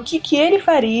sobre o que ele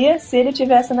faria se ele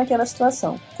estivesse naquela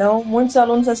situação. Então, muitos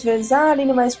alunos às vezes,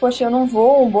 Aline, mas poxa, eu não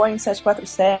vou um Boeing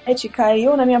 747,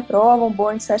 caiu na minha prova um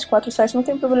Boeing 747, não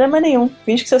tem problema nenhum.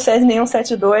 Finge que seu Cessna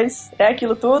 172 é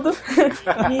aquilo tudo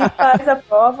e faz a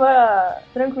prova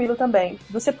tranquilo também.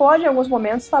 Você pode, em alguns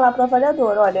momentos, falar para o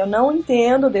avaliador, olha, eu não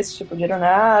entendo desse tipo de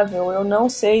aeronave, ou eu não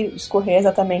sei discorrer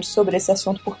exatamente sobre esse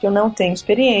assunto porque eu não tenho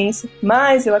experiência,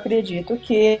 mas eu acredito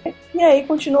que... E aí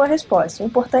continua a resposta. O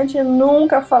importante é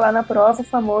nunca falar na prova o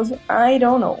famoso I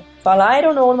don't know. Falar I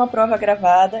don't know numa prova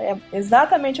gravada é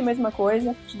exatamente a mesma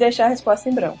coisa de deixar a resposta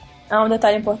em branco. Há um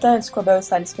detalhe importante, Scobel e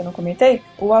Salles, que eu não comentei.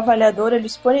 O avaliador ele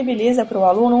disponibiliza para o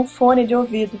aluno um fone de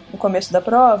ouvido no começo da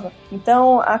prova.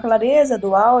 Então, a clareza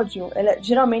do áudio ela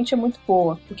geralmente é muito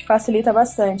boa, o que facilita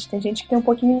bastante. Tem gente que tem um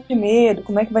pouquinho de medo.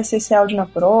 Como é que vai ser esse áudio na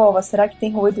prova? Será que tem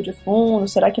ruído de fundo?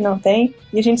 Será que não tem?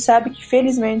 E a gente sabe que,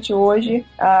 felizmente, hoje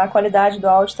a qualidade do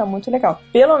áudio está muito legal.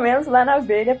 Pelo menos lá na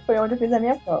Abelha foi onde eu fiz a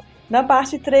minha prova. Na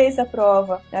parte 3 da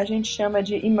prova, a gente chama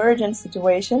de Emergency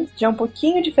Situation, já é um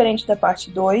pouquinho diferente da parte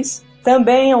 2.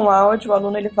 Também é um áudio, o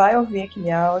aluno ele vai ouvir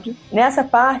aquele áudio. Nessa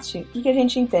parte, o que a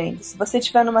gente entende? Se você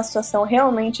estiver numa situação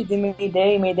realmente de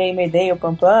Mayday, ou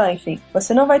Pam-Pam, enfim,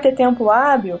 você não vai ter tempo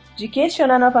hábil de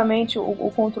questionar novamente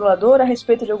o controlador a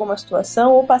respeito de alguma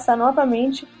situação ou passar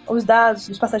novamente os dados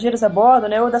dos passageiros a bordo,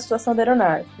 né, ou da situação da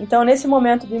aeronave. Então, nesse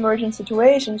momento de Emergency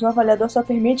Situations, o avaliador só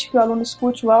permite que o aluno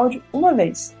escute o áudio uma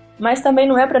vez. Mas também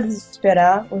não é para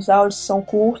desesperar, os áudios são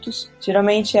curtos,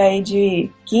 geralmente aí de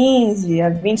 15 a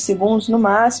 20 segundos no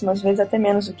máximo, às vezes até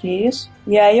menos do que isso.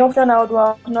 E aí, ao final do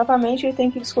áudio, novamente, ele tem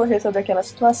que discorrer sobre aquela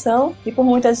situação e, por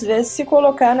muitas vezes, se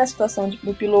colocar na situação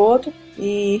do piloto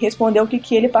e responder o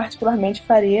que ele particularmente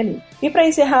faria ali. E para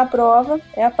encerrar a prova,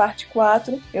 é a parte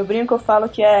 4. Eu brinco, eu falo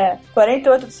que é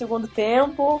 48 do segundo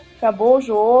tempo, acabou o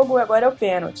jogo, agora é o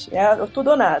pênalti. É tudo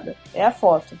ou nada. É a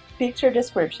foto. Picture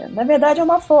Description. Na verdade, é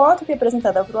uma foto que é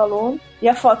apresentada para o aluno e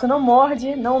a foto não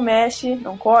morde, não mexe,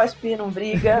 não cospe, não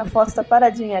briga. A foto está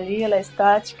paradinha ali, ela é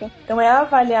estática. Então, é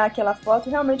avaliar aquela foto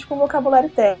realmente com vocabulário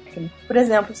técnico. Por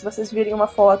exemplo, se vocês virem uma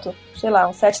foto, sei lá,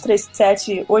 um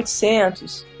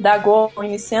 737-800 da Gol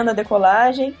iniciando a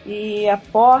decolagem e a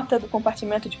porta do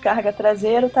compartimento de carga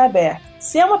traseiro está aberta.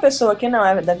 Se é uma pessoa que não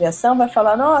é da aviação, vai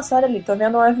falar, nossa, olha ali, tô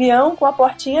vendo um avião com a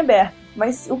portinha aberta.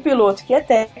 Mas o piloto que é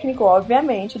técnico,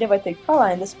 obviamente, ele vai ter que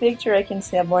falar. In this picture, I can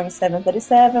see a Boeing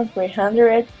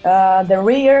 737-300. The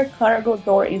rear cargo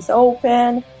door is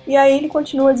open. E aí ele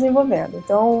continua desenvolvendo.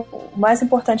 Então, o mais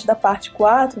importante da parte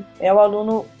 4 é o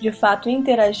aluno, de fato,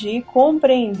 interagir,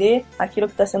 compreender aquilo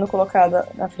que está sendo colocado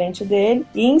na frente dele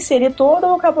e inserir todo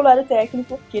o vocabulário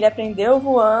técnico que ele aprendeu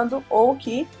voando ou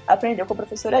que aprendeu com o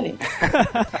professor ali.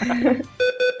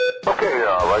 Okay,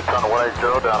 lights on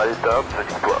 180 down 8 up,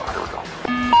 612. Here we go.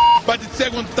 By the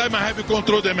second time I have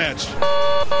control the match.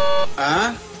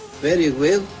 Ah, very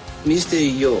well, Mr.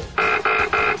 Yo.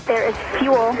 There is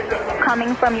fuel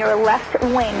coming from your left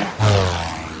wing.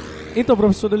 Então,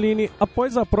 professora Aline,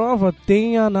 após a prova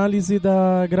tem a análise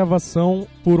da gravação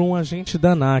por um agente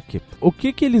da ANAC. O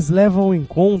que eles levam em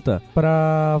conta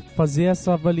para fazer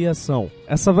essa avaliação?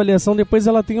 Essa avaliação depois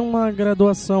ela tem uma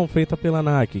graduação feita pela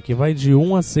ANAC, que vai de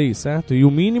 1 a 6, certo? E o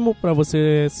mínimo para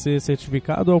você ser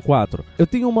certificado é o 4. Eu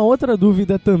tenho uma outra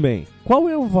dúvida também. Qual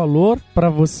é o valor para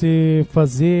você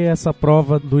fazer essa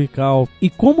prova do ICAO? E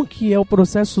como que é o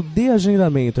processo de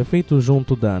agendamento? É feito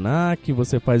junto da ANAC?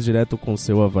 Você faz direto com o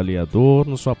seu avaliador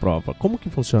na sua prova? Como que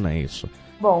funciona isso?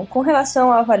 Bom, com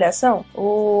relação à avaliação,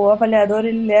 o avaliador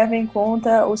ele leva em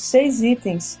conta os 6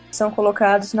 itens que são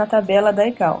colocados na tabela da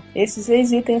ICAO. Esses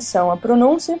 6 itens são a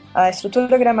pronúncia, a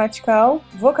estrutura gramatical,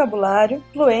 vocabulário,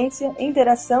 fluência,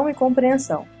 interação e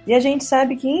compreensão. E a gente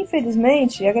sabe que,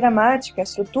 infelizmente, a gramática, a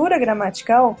estrutura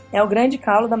gramatical, é o grande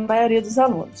calo da maioria dos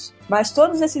alunos. Mas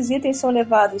todos esses itens são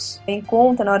levados em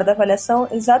conta na hora da avaliação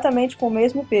exatamente com o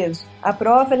mesmo peso. A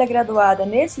prova ela é graduada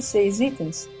nesses 6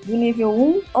 itens, do nível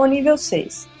 1 ao nível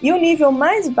 6. E o nível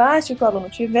mais baixo que o aluno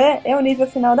tiver é o nível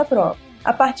final da prova.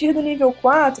 A partir do nível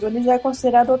 4, ele já é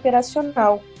considerado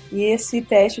operacional. E esse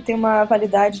teste tem uma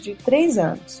validade de 3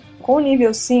 anos. Com o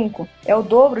nível 5 é o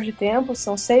dobro de tempo,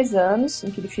 são 6 anos em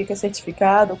que ele fica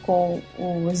certificado com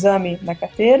o exame na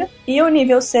carteira. E o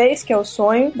nível 6, que é o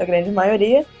sonho da grande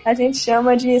maioria, a gente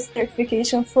chama de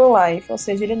Certification for Life, ou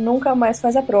seja, ele nunca mais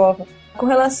faz a prova. Com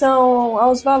relação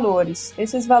aos valores,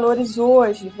 esses valores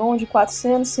hoje vão de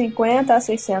R$450 a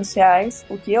R$600,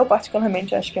 o que eu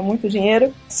particularmente acho que é muito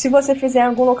dinheiro, se você fizer em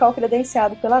algum local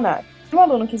credenciado pela ANAC. Se o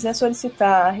aluno quiser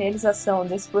solicitar a realização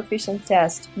desse Proficiency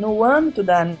Test no âmbito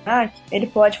da ANAC, ele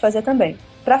pode fazer também.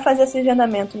 Para fazer esse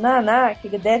agendamento na ANAC,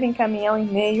 ele deve encaminhar um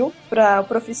e-mail para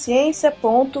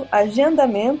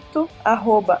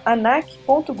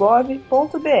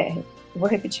proficiência.agendamento@anac.gov.br. Eu vou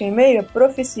repetir o e-mail,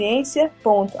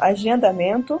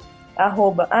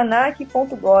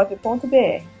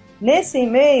 proficiência.agendamento@anac.gov.br. Nesse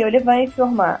e-mail, ele vai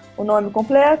informar o nome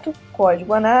completo,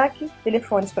 código ANAC,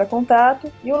 telefones para contato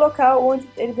e o local onde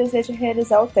ele deseja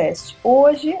realizar o teste.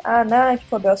 Hoje, a ANAC,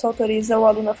 Cobel, só autoriza o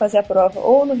aluno a fazer a prova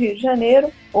ou no Rio de Janeiro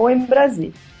ou em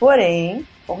Brasília. Porém,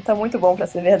 como está muito bom para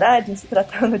ser verdade, se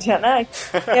tratando de ANAC,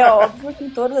 é óbvio que em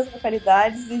todas as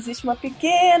localidades existe uma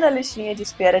pequena listinha de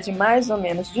espera de mais ou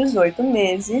menos 18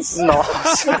 meses.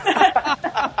 Nossa!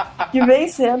 Que vem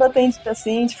sendo atendida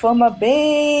assim de forma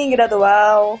bem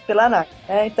gradual pela ANAC.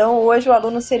 Então hoje o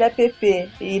aluno, se ele é PP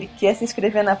e ele quer se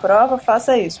inscrever na prova,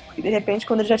 faça isso, porque de repente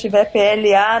quando ele já tiver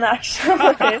PLA, a ANAC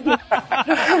chama ele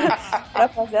para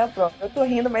fazer a prova. Eu tô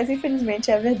rindo, mas infelizmente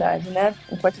é a verdade, né?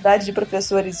 A quantidade de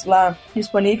professores lá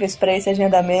disponíveis para esse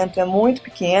agendamento é muito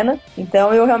pequena,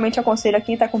 então eu realmente aconselho a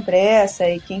quem está com pressa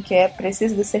e quem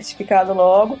precisa do certificado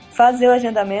logo, fazer o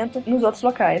agendamento nos outros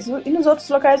locais. E nos outros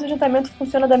locais o agendamento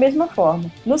funciona da mesma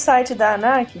forma. No site da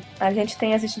ANAC, a gente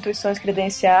tem as instituições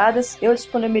credenciadas, eu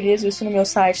disponibilizo isso no meu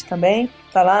site também,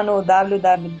 tá lá no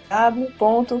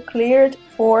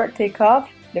www.clearedfortakeoff,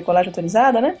 decolagem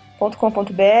autorizada, né?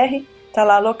 .com.br, tá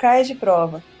lá locais de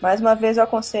prova. Mais uma vez eu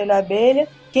aconselho a Abelha,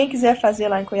 quem quiser fazer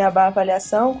lá em Cuiabá a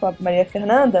avaliação com a Maria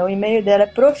Fernanda, o e-mail dela é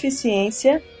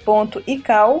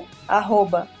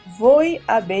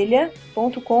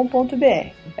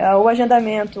proficiência.ical@voiabelha.com.br. O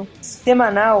agendamento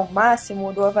semanal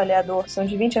máximo do avaliador são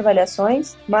de 20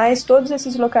 avaliações, mas todos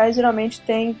esses locais geralmente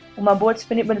têm uma boa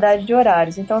disponibilidade de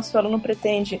horários. Então, se o aluno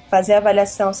pretende fazer a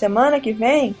avaliação semana que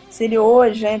vem, se ele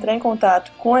hoje já entrar em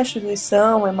contato com a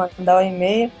instituição e mandar o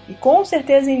e-mail, e com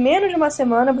certeza em menos de uma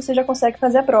semana você já consegue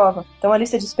fazer a prova. Então, a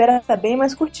lista de espera está bem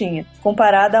mais curtinha,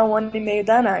 comparada a 1 ano e meio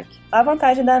da ANAC. A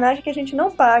vantagem da ANAC é que a gente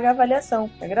não paga a avaliação,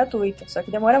 é gratuita, só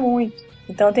que demora muito.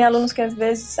 Então tem alunos que às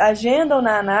vezes agendam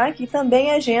na ANAC e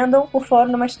também agendam por fora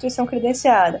numa instituição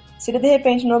credenciada. Se ele de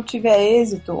repente não obtiver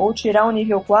êxito ou tirar um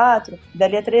nível 4,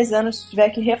 dali a 3 anos tiver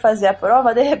que refazer a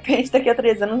prova, de repente daqui a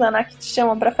 3 anos a ANAC te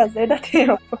chama para fazer e dá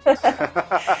tempo.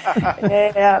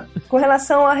 Com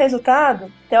relação ao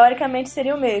resultado, teoricamente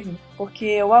seria o mesmo,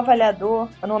 porque o avaliador,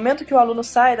 no momento que o aluno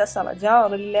sai da sala de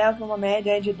aula, ele leva uma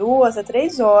média de 2 a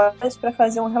 3 horas para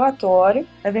fazer um relatório.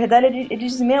 Na verdade, ele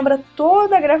desmembra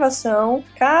toda a gravação,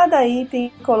 cada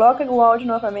item, coloca o áudio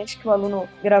novamente que o aluno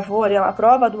gravou, a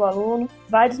prova do aluno,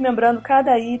 vai desmembrando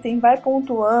cada item, vai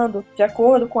pontuando de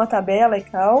acordo com a tabela e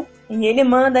tal, e ele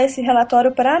manda esse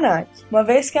relatório para a ANAC. Uma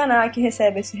vez que a ANAC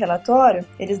recebe esse relatório,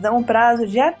 eles dão um prazo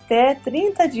de até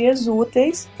 30 dias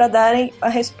úteis para darem a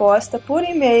resposta por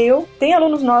e-mail. Tem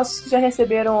alunos nossos que já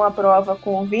receberam a prova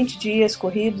com 20 dias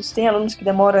corridos, tem alunos que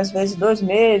demoram às vezes 2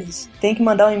 meses, tem que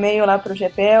mandar um e-mail lá para o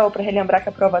GPEL para relembrar que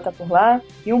a prova está por lá.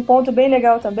 E um ponto bem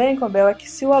legal também, Cobel, é que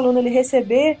se o aluno ele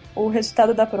receber o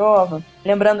resultado da prova,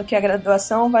 lembrando que a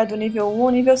graduação vai do nível 1 ao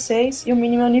nível 6 e o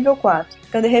mínimo é o nível 4.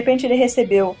 Então, de repente, ele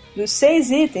recebeu dos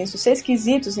 6 itens, dos 6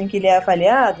 quesitos em que ele é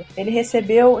avaliado, ele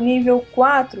recebeu nível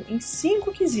 4 em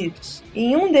 5 quesitos.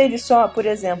 E em um deles só, por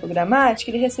exemplo,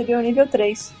 gramática, ele recebeu o nível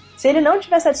 3. Se ele não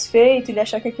estiver satisfeito, ele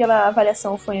achar que aquela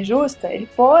avaliação foi injusta, ele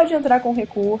pode entrar com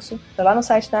recurso, está lá no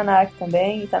site da ANAC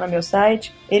também, está no meu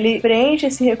site. Ele preenche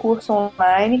esse recurso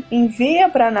online, envia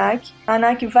para a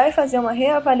ANAC vai fazer uma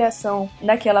reavaliação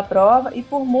daquela prova e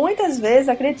por muitas vezes,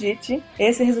 acredite,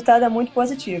 esse resultado é muito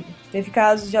positivo. Teve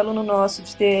casos de aluno nosso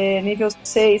de ter nível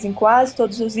 6 em quase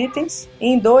todos os itens,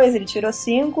 em 2 ele tirou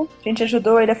 5, a gente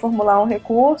ajudou ele a formular um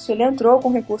recurso, ele entrou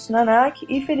com recurso na ANAC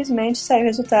e felizmente saiu o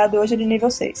resultado, hoje ele é nível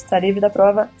 6, está livre da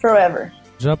prova forever.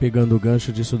 Já pegando o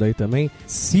gancho disso daí também,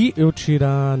 se eu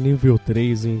tirar nível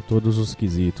 3 em todos os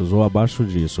quesitos ou abaixo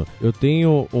disso, eu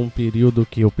tenho um período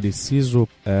que eu preciso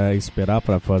esperar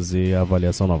para fazer a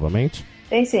avaliação novamente?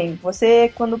 Tem sim.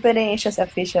 Você, quando preenche essa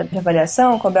ficha de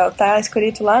avaliação, como está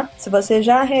escrito lá, se você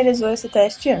já realizou esse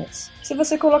teste antes. Se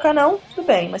você colocar não, tudo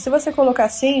bem. Mas se você colocar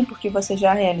sim, porque você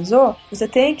já realizou, você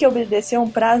tem que obedecer um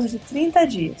prazo de 30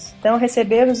 dias. Então,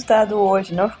 receber o resultado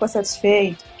hoje, não ficou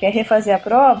satisfeito, quer refazer a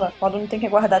prova, o aluno tem que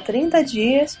aguardar 30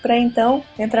 dias para então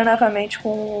entrar novamente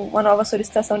com uma nova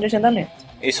solicitação de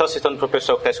agendamento. E só citando para o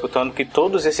pessoal que está escutando que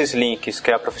todos esses links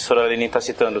que a professora Aline está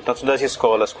citando, tanto das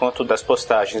escolas quanto das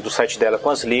postagens do site dela com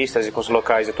as listas e com os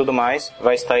locais e tudo mais,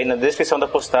 vai estar aí na descrição da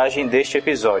postagem deste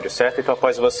episódio, certo? Então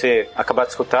após você acabar de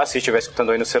escutar, se estiver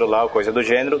escutando aí no celular ou coisa do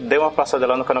gênero, dê uma passada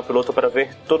lá no canal Piloto para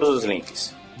ver todos os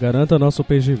links. Garanta nosso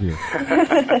page view.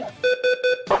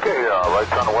 Okay,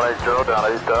 lights on 180, down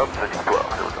 8 dubs, 612.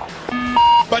 Here we go.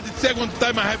 By the second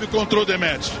time I have control the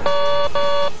match.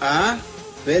 Ah,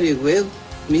 very well,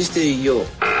 Mr. Yo.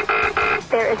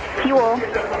 There is fuel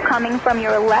coming from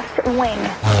your left wing.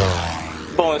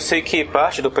 Bom, eu sei que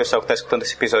parte do pessoal que está escutando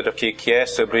esse episódio aqui, que é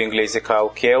sobre o inglês ICAO,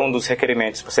 que é um dos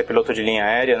requerimentos para ser piloto de linha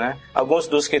aérea, né? Alguns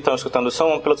dos que estão escutando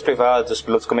são pilotos privados,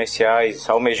 pilotos comerciais,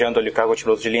 almejando ali o cargo de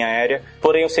piloto de linha aérea.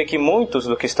 Porém, eu sei que muitos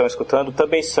do que estão escutando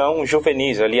também são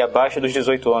juvenis, ali abaixo dos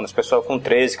 18 anos, pessoal com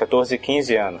 13, 14,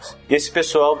 15 anos. E esse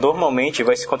pessoal normalmente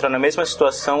vai se encontrar na mesma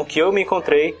situação que eu me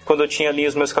encontrei quando eu tinha ali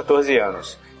os meus 14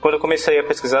 anos. Quando eu comecei a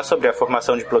pesquisar sobre a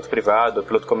formação de piloto privado,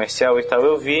 piloto comercial e tal,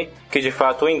 eu vi que de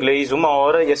fato o inglês 1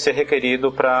 hora ia ser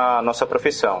requerido para a nossa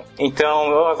profissão.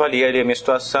 Então eu avaliei ali a minha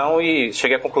situação e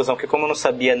cheguei à conclusão que, como eu não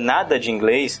sabia nada de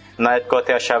inglês, na época eu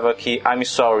até achava que I'm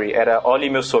sorry era olhe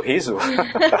meu sorriso.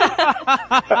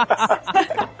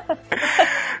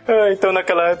 Então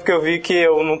naquela época eu vi que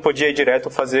eu não podia ir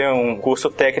direto fazer um curso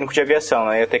técnico de aviação,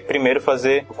 né? Eu ia ter que primeiro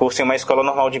fazer o curso em uma escola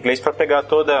normal de inglês para pegar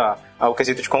toda o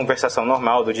quesito de conversação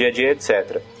normal do dia a dia,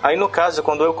 etc. Aí no caso,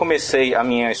 quando eu comecei a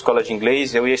minha escola de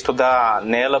inglês, eu ia estudar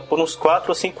nela por uns 4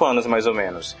 ou 5 anos mais ou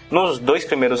menos. Nos 2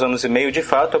 primeiros anos e meio, de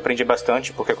fato, eu aprendi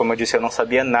bastante, porque como eu disse, eu não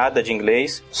sabia nada de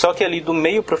inglês. Só que ali do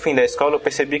meio pro fim da escola eu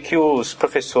percebi que os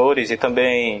professores e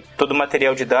também todo o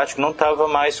material didático não estava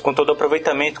mais com todo o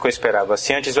aproveitamento que eu esperava.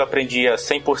 Se antes eu aprendia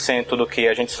 100% do que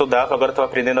a gente estudava, agora eu estava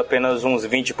aprendendo apenas uns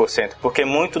 20%, porque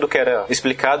muito do que era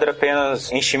explicado era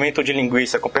apenas enchimento de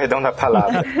linguiça, com perdão da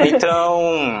palavra.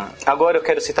 Então, agora eu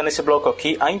quero citar nesse bloco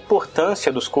aqui a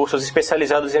importância dos cursos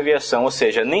especializados em aviação, ou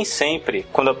seja, nem sempre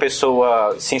quando a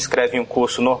pessoa se inscreve em um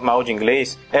curso normal de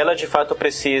inglês, ela de fato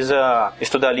precisa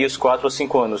estudar ali os 4 ou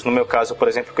 5 anos. No meu caso, por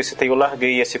exemplo, que eu citei, eu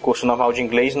larguei esse curso normal de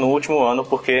inglês no último ano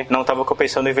porque não estava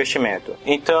compensando o investimento.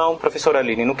 Então, professora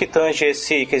Aline, no que tange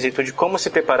esse quesito de como se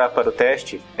preparar para o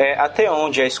teste, até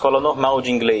onde a escola normal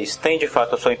de inglês tem de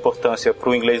fato a sua importância para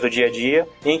o inglês do dia a dia,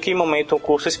 e em que momento um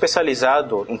curso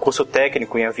especializado, um curso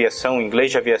técnico em aviação, inglês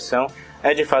de aviação,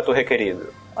 é de fato requerido?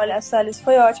 Olha, Salles,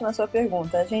 foi ótima a sua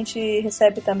pergunta. A gente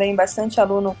recebe também bastante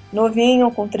aluno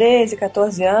novinho, com 13,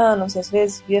 14 anos, às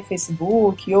vezes via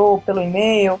Facebook, ou pelo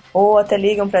e-mail, ou até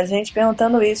ligam pra gente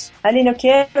perguntando isso. Aline, eu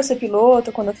quero ser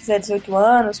piloto quando eu fizer 18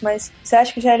 anos, mas você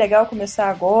acha que já é legal começar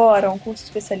agora, um curso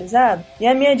especializado? E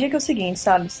a minha dica é o seguinte,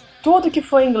 Salles, tudo que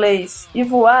for inglês e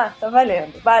voar, tá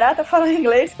valendo. Barata fala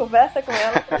inglês, conversa com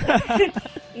ela,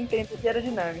 entende a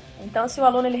aerodinâmica. Então, se o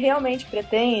aluno ele realmente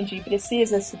pretende e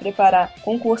precisa se preparar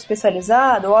com um curso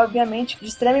especializado, obviamente de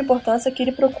extrema importância que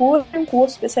ele procure um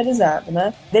curso especializado,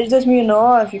 né? Desde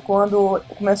 2009, quando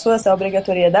começou essa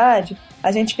obrigatoriedade,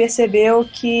 a gente percebeu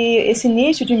que esse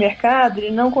nicho de mercado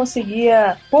ele não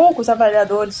conseguia, poucos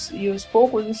avaliadores e os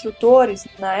poucos instrutores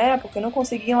na época não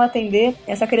conseguiam atender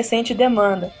essa crescente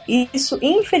demanda. E isso,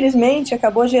 infelizmente,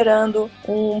 acabou gerando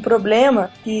um problema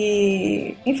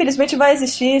que, infelizmente, vai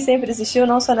existir, sempre existiu,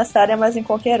 não só nessa área, mas em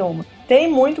qualquer uma. Tem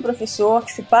muito professor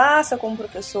que se passa como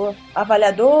professor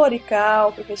avaliador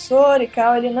ICAO, professor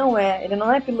ICAO, ele não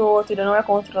é piloto, ele não é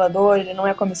controlador, ele não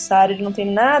é comissário, ele não tem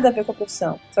nada a ver com a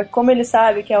profissão. Só que como ele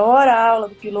sabe que a hora-aula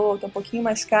do piloto é um pouquinho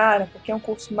mais cara, porque é um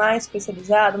curso mais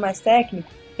especializado, mais técnico,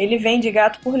 ele vem de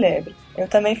gato por lebre. Eu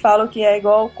também falo que é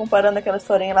igual, comparando aquela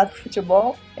historinha lá do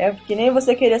futebol, é que nem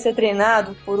você querer ser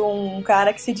treinado por um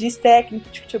cara que se diz técnico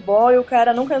de futebol e o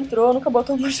cara nunca entrou, nunca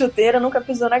botou uma chuteira, nunca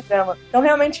pisou na grama. Então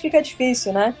realmente fica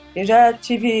difícil, né? Eu já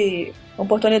tive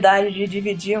oportunidade de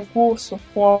dividir um curso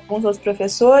com alguns outros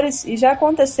professores e já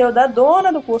aconteceu da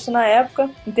dona do curso na época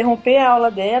interromper a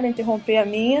aula dela, interromper a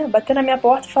minha, bater na minha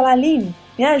porta e falar: Aline,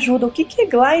 me ajuda, o que é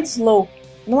glide slope?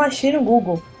 Não achei no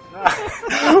Google.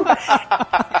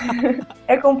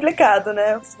 É complicado,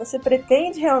 né? Se você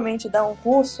pretende realmente dar um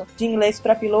curso de inglês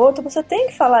para piloto, você tem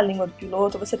que falar a língua do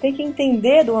piloto, você tem que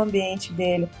entender do ambiente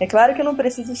dele. É claro que eu não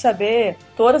preciso saber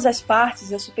todas as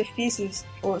partes, as superfícies,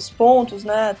 os pontos,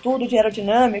 né? Tudo de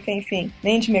aerodinâmica, enfim,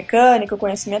 nem de mecânica,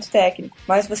 conhecimento técnico.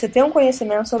 Mas você ter um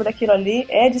conhecimento sobre aquilo ali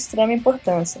é de extrema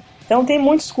importância. Então tem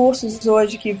muitos cursos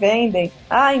hoje que vendem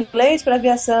inglês para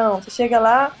aviação. Você chega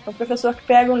lá, o professor que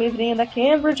pega um livrinho da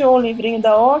Cambridge ou um livrinho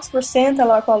da Oxford, senta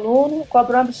lá com o aluno,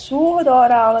 cobra um absurdo a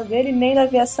hora a aula dele, nem da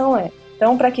aviação é.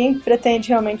 Então, para quem pretende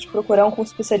realmente procurar um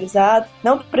curso especializado,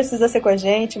 não precisa ser com a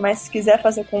gente, mas se quiser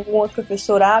fazer com algum outro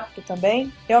professor apto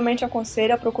também, realmente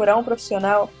aconselho a procurar um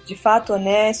profissional de fato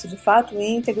honesto, de fato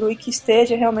íntegro e que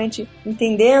esteja realmente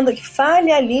entendendo, que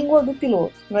fale a língua do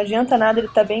piloto. Não adianta nada ele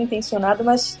estar bem intencionado,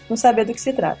 mas não saber do que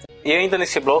se trata. E ainda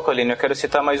nesse bloco, Aline, eu quero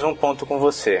citar mais um ponto com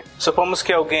você. Supomos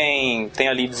que alguém tem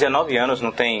ali 19 anos,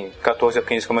 não tem 14 ou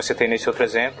 15 como eu citei nesse outro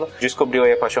exemplo, descobriu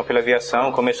aí a paixão pela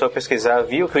aviação, começou a pesquisar,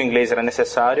 viu que o inglês era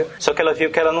necessário, só que ela viu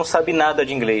que ela não sabe nada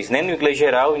de inglês, nem do inglês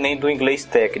geral e nem do inglês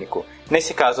técnico.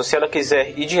 Nesse caso, se ela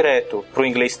quiser ir direto para o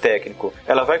inglês técnico,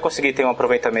 ela vai conseguir ter um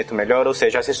aproveitamento melhor, ou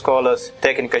seja, as escolas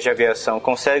técnicas de aviação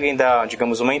conseguem dar,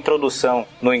 digamos, uma introdução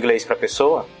no inglês para a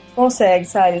pessoa? Consegue,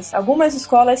 Salles. Algumas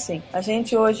escolas, sim. A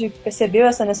gente hoje percebeu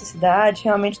essa necessidade,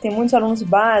 realmente tem muitos alunos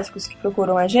básicos que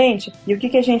procuram a gente, e o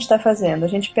que a gente está fazendo? A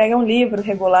gente pega um livro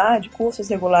regular, de cursos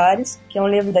regulares, que é um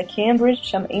livro da Cambridge,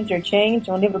 chama Interchange,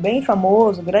 é um livro bem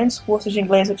famoso, grandes cursos de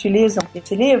inglês utilizam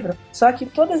esse livro, só que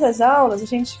todas as aulas a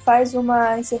gente faz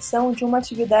uma inserção de uma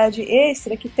atividade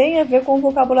extra que tem a ver com o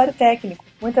vocabulário técnico.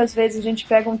 Muitas vezes a gente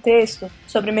pega um texto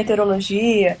sobre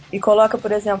meteorologia e coloca,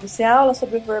 por exemplo, se a aula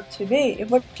sobre o verb to be, eu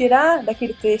vou tirar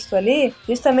daquele texto ali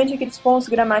justamente aqueles pontos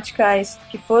gramaticais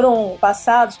que foram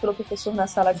passados pelo professor na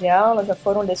sala de aula, já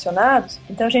foram lecionados.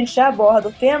 Então a gente já aborda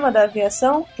o tema da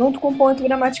aviação junto com o ponto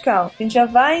gramatical. A gente já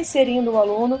vai inserindo o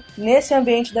aluno nesse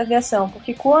ambiente da aviação,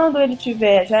 porque quando ele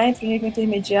tiver já entre o nível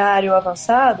intermediário ou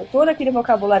avançado, todo aquele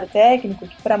vocabulário técnico,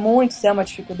 que para muitos é uma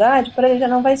dificuldade, para ele já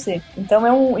não vai ser. Então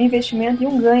é um investimento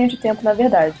e um ganho de tempo, na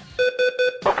verdade.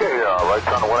 Okay, lights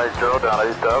on 180, down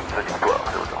 8 up, 612,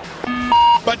 here we go.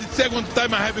 By the second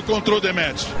time I have control the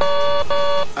match.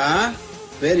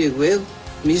 Very well,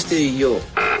 Mr. Yo.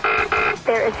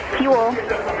 There is fuel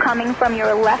coming from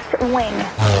your left wing.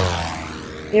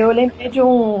 Eu lembrei de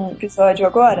um episódio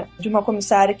agora, de uma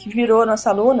comissária que virou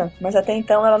nossa aluna, mas até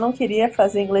então ela não queria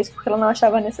fazer inglês porque ela não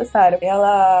achava necessário.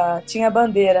 Ela tinha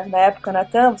bandeira. Na época, na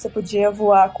TAM, você podia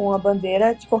voar com a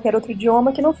bandeira de qualquer outro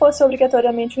idioma que não fosse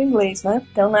obrigatoriamente o inglês, né?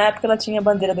 Então, na época, ela tinha a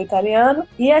bandeira do italiano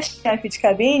e a chefe de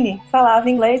cabine falava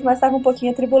inglês, mas estava um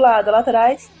pouquinho atribulada lá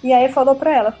atrás. E aí falou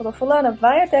pra ela, fulana,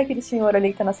 vai até aquele senhor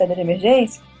ali que tá na saída de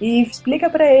emergência e explica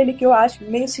pra ele que eu acho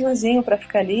meio senhorzinho pra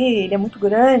ficar ali, ele é muito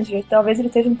grande, e talvez ele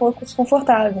esteja um pouco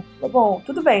desconfortável. Bom,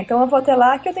 tudo bem, então eu vou até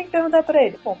lá que eu tenho que perguntar pra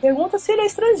ele. Bom, pergunta se ele é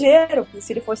estrangeiro, porque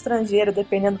se ele for estrangeiro,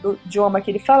 dependendo do idioma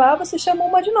que ele falar, você chama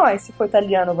uma de nós. Se for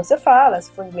italiano, você fala, se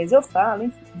for inglês, eu falo,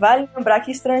 enfim. Vale lembrar que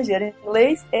estrangeiro em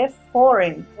inglês é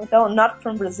foreign, então not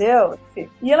from Brazil, enfim.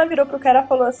 E ela virou pro cara e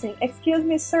falou assim, excuse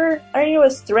me, sir, are you a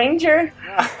stranger?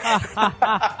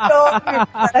 Então, o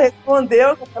cara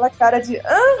respondeu com aquela cara de,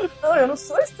 não, eu não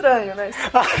sou estranho, né?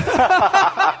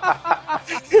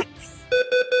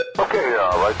 Okay,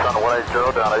 lights on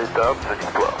 180, down 8 up,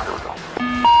 612, here we go.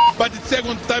 By the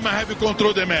second time I have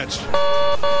control the match.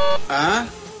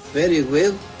 Very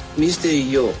well, Mr.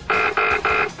 Yo.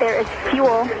 There is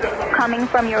fuel coming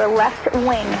from your left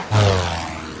wing.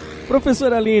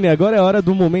 Professora Aline, agora é hora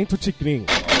do Momento Ticrim.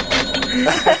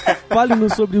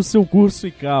 Fale-nos sobre o seu curso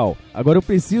ICAO. Agora eu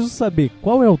preciso saber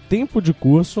qual é o tempo de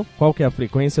curso, qual que é a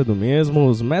frequência do mesmo,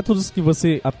 os métodos que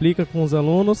você aplica com os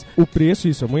alunos, o preço,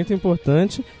 isso é muito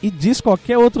importante, e diz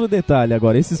qualquer outro detalhe.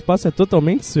 Agora, esse espaço é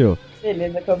totalmente seu.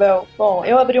 Beleza, Cobel. Bom,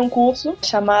 eu abri um curso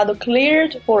chamado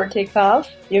Cleared for Takeoff.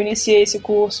 Eu iniciei esse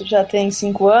curso já tem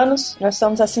 5 anos. Nós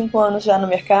estamos há 5 anos já no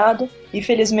mercado. E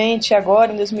felizmente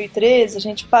agora, em 2013, a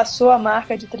gente passou a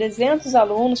marca de 300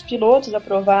 alunos, pilotos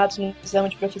aprovados no exame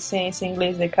de proficiência em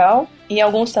inglês ECAL. E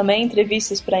alguns também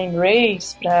entrevistas para a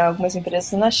Emirates, para algumas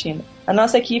empresas na China. A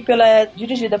nossa equipe ela é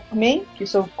dirigida por mim, que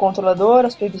sou controladora,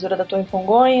 supervisora da Torre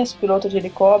Congonhas, piloto de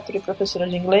helicóptero e professora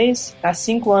de inglês, há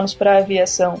 5 anos para a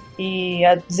aviação e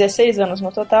há 16 anos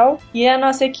no total. E a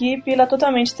nossa equipe ela é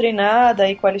totalmente treinada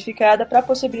e qualificada para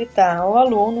possibilitar ao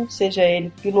aluno, seja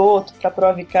ele piloto, para a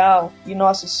prova ICAO e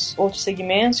nossos outros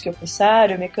segmentos, que é o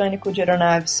comissário, mecânico de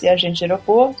aeronaves e agente de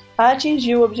aeroporto, a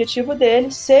atingir o objetivo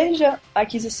dele, seja a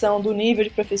aquisição do nível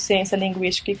de proficiência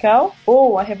linguística ICAO,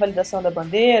 ou a revalidação da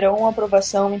bandeira, ou uma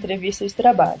aprovação em entrevista de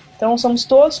trabalho. Então, somos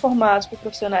todos formados por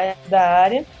profissionais da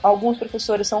área, alguns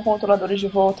professores são controladores de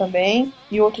voo também,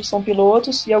 e outros são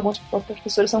pilotos, e alguns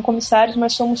professores são comissários,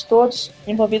 mas somos todos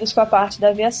envolvidos com a parte da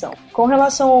aviação. Com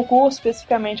relação ao curso,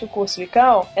 especificamente o curso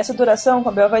ICAO, essa duração,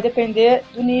 Fabel, vai depender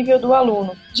do nível do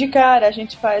aluno. De cara, a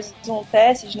gente faz um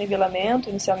teste de nivelamento,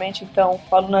 inicialmente, então,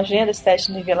 o aluno agenda esse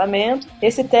teste de nivelamento.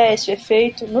 Esse teste é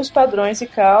feito nos padrões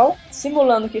ICAO,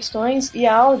 simulando questões e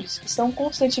áudios que são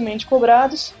constantemente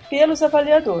cobrados pelos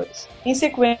avaliadores. Em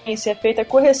sequência, é feita a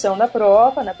correção da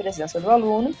prova, na presença do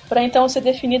aluno, para então ser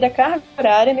definida a carga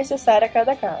horária necessária a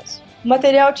cada caso. O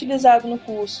material utilizado no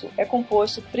curso é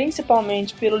composto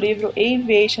principalmente pelo livro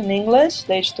Aviation English,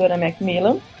 da editora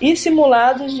Macmillan, e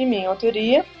simulados de minha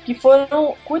autoria, que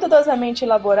foram cuidadosamente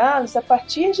elaborados a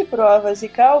partir de provas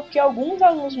ICAO que alguns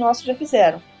alunos nossos já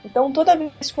fizeram. Então, toda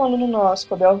vez que um aluno nosso,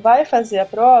 Cobel, vai fazer a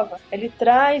prova, ele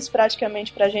traz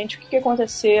praticamente pra gente o que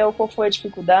aconteceu, qual foi a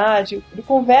dificuldade, ele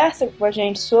conversa com a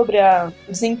gente sobre o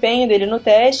desempenho dele no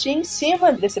teste e, em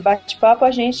cima desse bate-papo,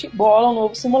 a gente bola um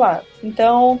novo simulado.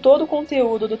 Então, todo o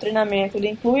conteúdo do treinamento ele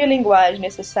inclui a linguagem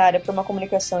necessária para uma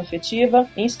comunicação efetiva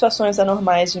em situações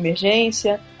anormais de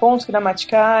emergência, pontos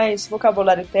gramaticais,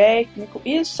 vocabulário técnico,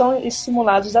 e são esses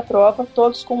simulados da prova,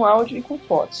 todos com áudio e com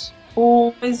fotos.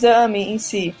 O exame em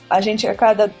si, a gente a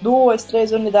cada 2,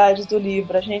 3 unidades do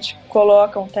livro, a gente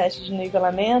coloca um teste de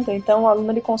nivelamento, então o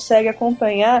aluno ele consegue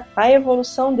acompanhar a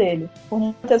evolução dele. Por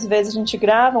muitas vezes a gente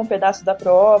grava um pedaço da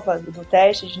prova, do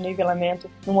teste de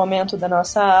nivelamento no momento da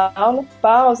nossa aula,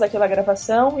 pausa aquela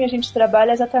gravação e a gente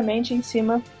trabalha exatamente em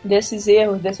cima desses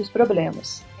erros, desses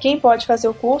problemas. Quem pode fazer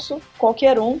o curso?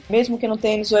 Qualquer um, mesmo que não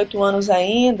tenha 18 anos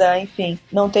ainda, enfim,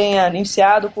 não tenha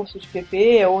iniciado o curso de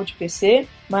PP ou de PC,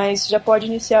 mas já pode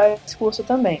iniciar esse curso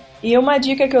também. E uma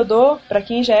dica que eu dou para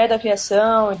quem já é da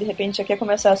aviação e de repente já quer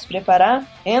começar a se preparar,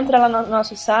 entra lá no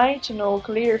nosso site, no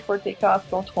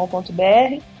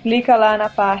clearfortakeoff.com.br, clica lá na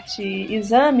parte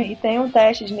exame e tem um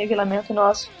teste de nivelamento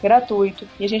nosso gratuito.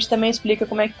 E a gente também explica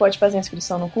como é que pode fazer a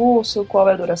inscrição no curso, qual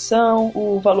é a duração,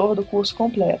 o valor do curso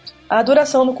completo. A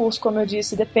duração do curso, como eu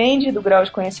disse, depende do grau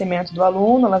de conhecimento do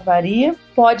aluno, ela varia.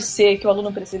 Pode ser que o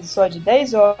aluno precise só de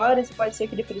 10 horas e pode ser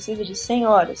que ele precise de 100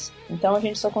 horas. Então a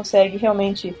gente só consegue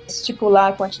realmente estipular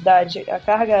a quantidade, a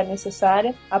carga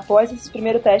necessária após esse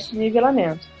primeiro teste de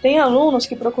nivelamento. Tem alunos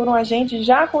que procuram a gente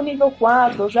já com nível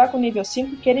 4 ou já com nível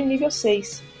 5 e querem nível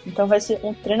 6. Então vai ser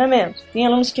um treinamento. Tem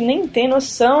alunos que nem têm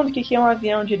noção do que é um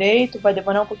avião direito, vai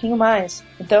demorar um pouquinho mais.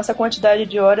 Então essa quantidade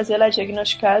de horas ela é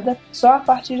diagnosticada só a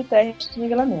partir do teste de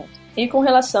nivelamento. E com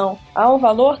relação ao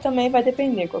valor também vai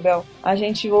depender, Cobel. A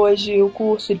gente hoje, o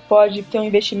curso ele pode ter um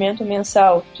investimento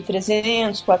mensal de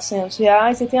 300, 400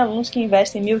 reais e tem alunos que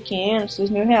investem 1.500,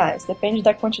 2.000 reais. Depende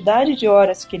da quantidade de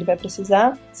horas que ele vai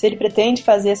precisar, se ele pretende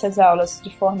fazer essas aulas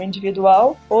de forma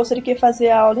individual ou se ele quer fazer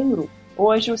a aula em grupo.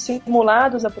 Hoje os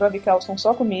simulados da prova ICAO são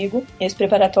só comigo, esse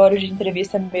preparatório de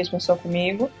entrevista mesmo é só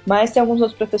comigo, mas tem alguns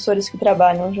outros professores que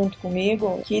trabalham junto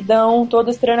comigo, que dão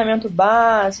todo esse treinamento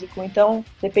básico, então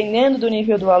dependendo do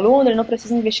nível do aluno, ele não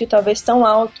precisa investir talvez tão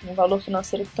alto, um valor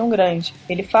financeiro tão grande.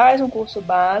 Ele faz um curso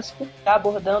básico, tá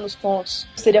abordando os pontos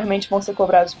que posteriormente vão ser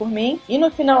cobrados por mim, e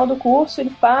no final do curso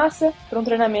ele passa para um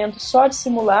treinamento só de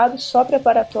simulado, só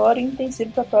preparatório e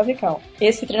intensivo para a prova ICAO.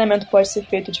 Esse treinamento pode ser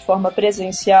feito de forma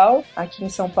presencial, aqui em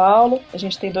São Paulo. A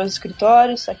gente tem 2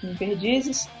 escritórios aqui em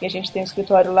Perdizes e a gente tem um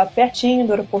escritório lá pertinho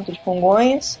do aeroporto de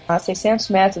Congonhas, a 600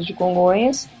 metros de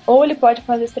Congonhas, ou ele pode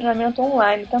fazer esse treinamento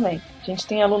online também. A gente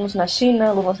tem alunos na China,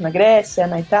 alunos na Grécia,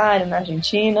 na Itália, na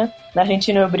Argentina. Na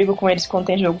Argentina eu brigo com eles quando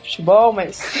tem jogo de futebol,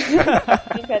 mas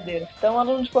brincadeira. Então,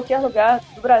 aluno de qualquer lugar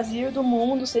do Brasil e do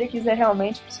mundo, se ele quiser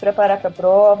realmente se preparar para a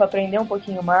prova, aprender um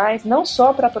pouquinho mais, não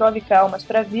só para a prova ICAO, mas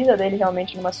para a vida dele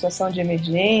realmente numa situação de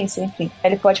emergência, enfim,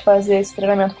 ele pode fazer esse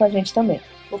treinamento com a gente também.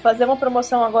 Vou fazer uma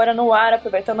promoção agora no ar,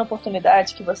 aproveitando a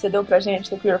oportunidade que você deu pra gente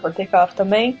do Clear for Takeoff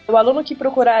também. O aluno que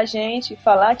procurar a gente,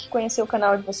 falar que conheceu o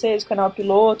canal de vocês, o canal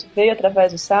piloto, veio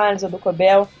através do Salles ou do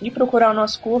Cobel e procurar o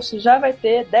nosso curso, já vai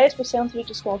ter 10% de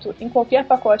desconto em qualquer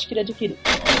pacote que ele adquirir.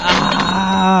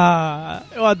 Ah,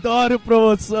 eu adoro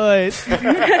promoções!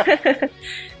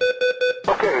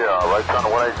 Okay, lights on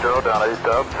 180, down 8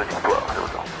 up, 612, here we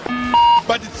go.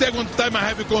 By the second time I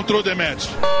have control the match.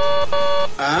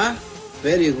 Ah,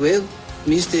 very well,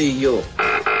 Mr. Yo.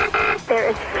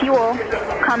 There is fuel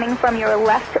coming from your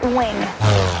left wing.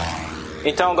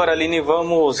 Então agora, Aline,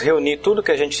 vamos reunir tudo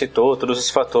que a gente citou, todos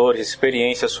os fatores,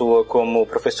 experiência sua como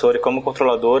professora e como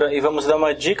controladora, e vamos dar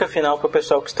uma dica final para o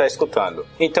pessoal que está escutando.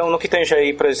 Então, no que tange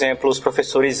aí, por exemplo, os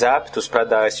professores aptos para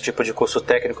dar esse tipo de curso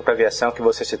técnico para aviação que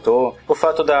você citou, o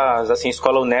fato das, assim,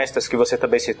 escolas honestas que você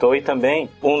também citou, e também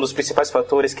um dos principais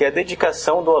fatores que é a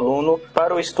dedicação do aluno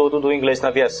para o estudo do inglês na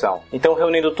aviação. Então,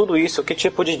 reunindo tudo isso, que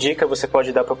tipo de dica você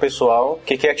pode dar para o pessoal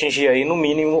que quer atingir aí, no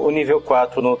mínimo, o nível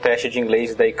 4 no teste de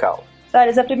inglês da ICAO?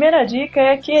 Salles, a primeira dica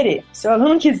é querer. Se o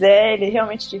aluno quiser, ele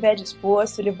realmente estiver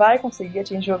disposto, ele vai conseguir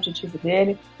atingir o objetivo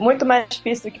dele. Muito mais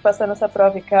difícil do que passar nessa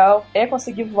prova ICAO é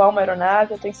conseguir voar uma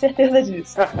aeronave, eu tenho certeza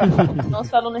disso. Então,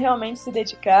 se o aluno realmente se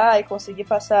dedicar e conseguir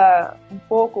passar um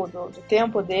pouco do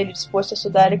tempo dele disposto a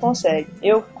estudar, ele consegue.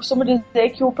 Eu costumo dizer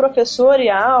que o professor e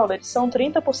a aula, eles são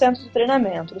 30% do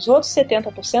treinamento. Os outros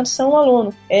 70% são o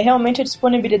aluno. É realmente a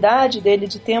disponibilidade dele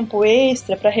de tempo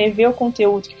extra para rever o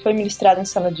conteúdo que foi ministrado em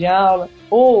sala de aula,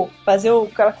 ou fazer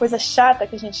aquela coisa chata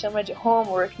que a gente chama de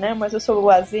homework, né? Mas eu sou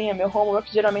boazinha, meu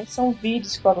homework geralmente são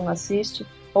vídeos que o aluno assiste,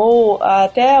 ou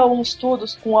até alguns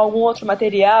estudos com algum outro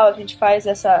material, a gente faz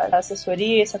essa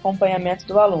assessoria, esse acompanhamento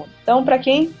do aluno. Então, para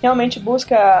quem realmente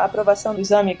busca a aprovação do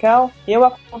exame ICAO, eu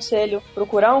aconselho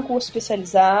procurar um curso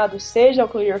especializado, seja o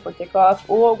Clear for Takeoff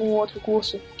ou algum outro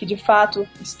curso que de fato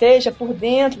esteja por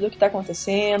dentro do que está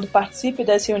acontecendo, participe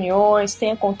das reuniões,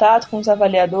 tenha contato com os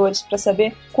avaliadores para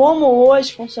saber como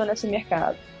hoje funciona esse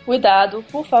mercado. Cuidado,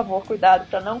 por favor, cuidado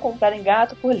para não comprarem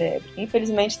gato por lebre.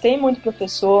 Infelizmente tem muito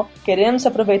professor querendo se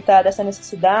aproveitar dessa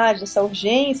necessidade, dessa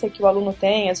urgência que o aluno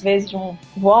tem, às vezes de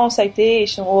voar um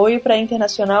citation ou ir para a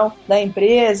internacional da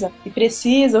empresa e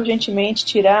precisa urgentemente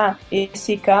tirar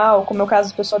esse ICAO, como é o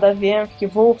caso do pessoal da VM, que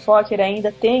voa o Fokker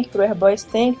ainda tem que ir para o Airbus,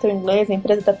 tem que ter o inglês, a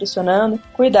empresa está pressionando.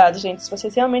 Cuidado, gente, se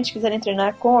vocês realmente quiserem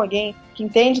treinar com alguém que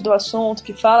entende do assunto,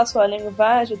 que fala a sua língua,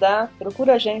 vai ajudar,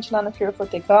 procura a gente lá na Clear for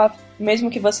Takeoff,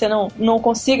 mesmo que você não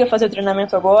consiga fazer o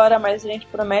treinamento agora, mas a gente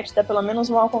promete dar pelo menos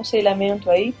um aconselhamento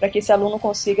aí, para que esse aluno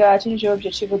consiga atingir o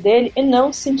objetivo dele e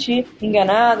não se sentir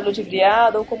enganado,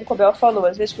 ludibriado, ou como o Cobel falou,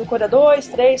 às vezes procura 2,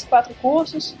 3, 4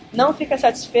 cursos, não fica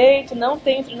satisfeito, não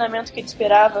tem o treinamento que ele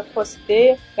esperava que fosse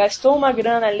ter, gastou uma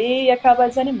grana ali e acaba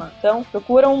desanimando. Então,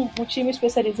 procura um time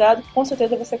especializado, que com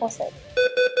certeza você consegue.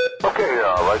 Okay,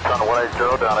 lights on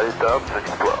 180 down 8 dub,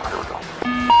 612. Here we go.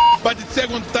 By the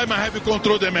second time I have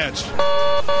control the match.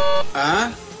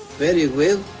 Ah, very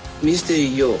well, Mr.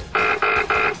 Yo.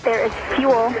 There is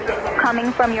fuel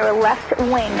coming from your left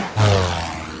wing.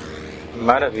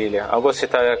 Maravilha. Algo você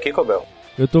tá aqui, Cobel?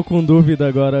 Eu tô com dúvida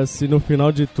agora se no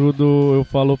final de tudo eu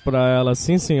falo pra ela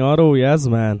sim senhora ou yes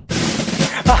man.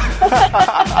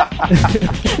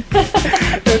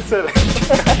 Excelente.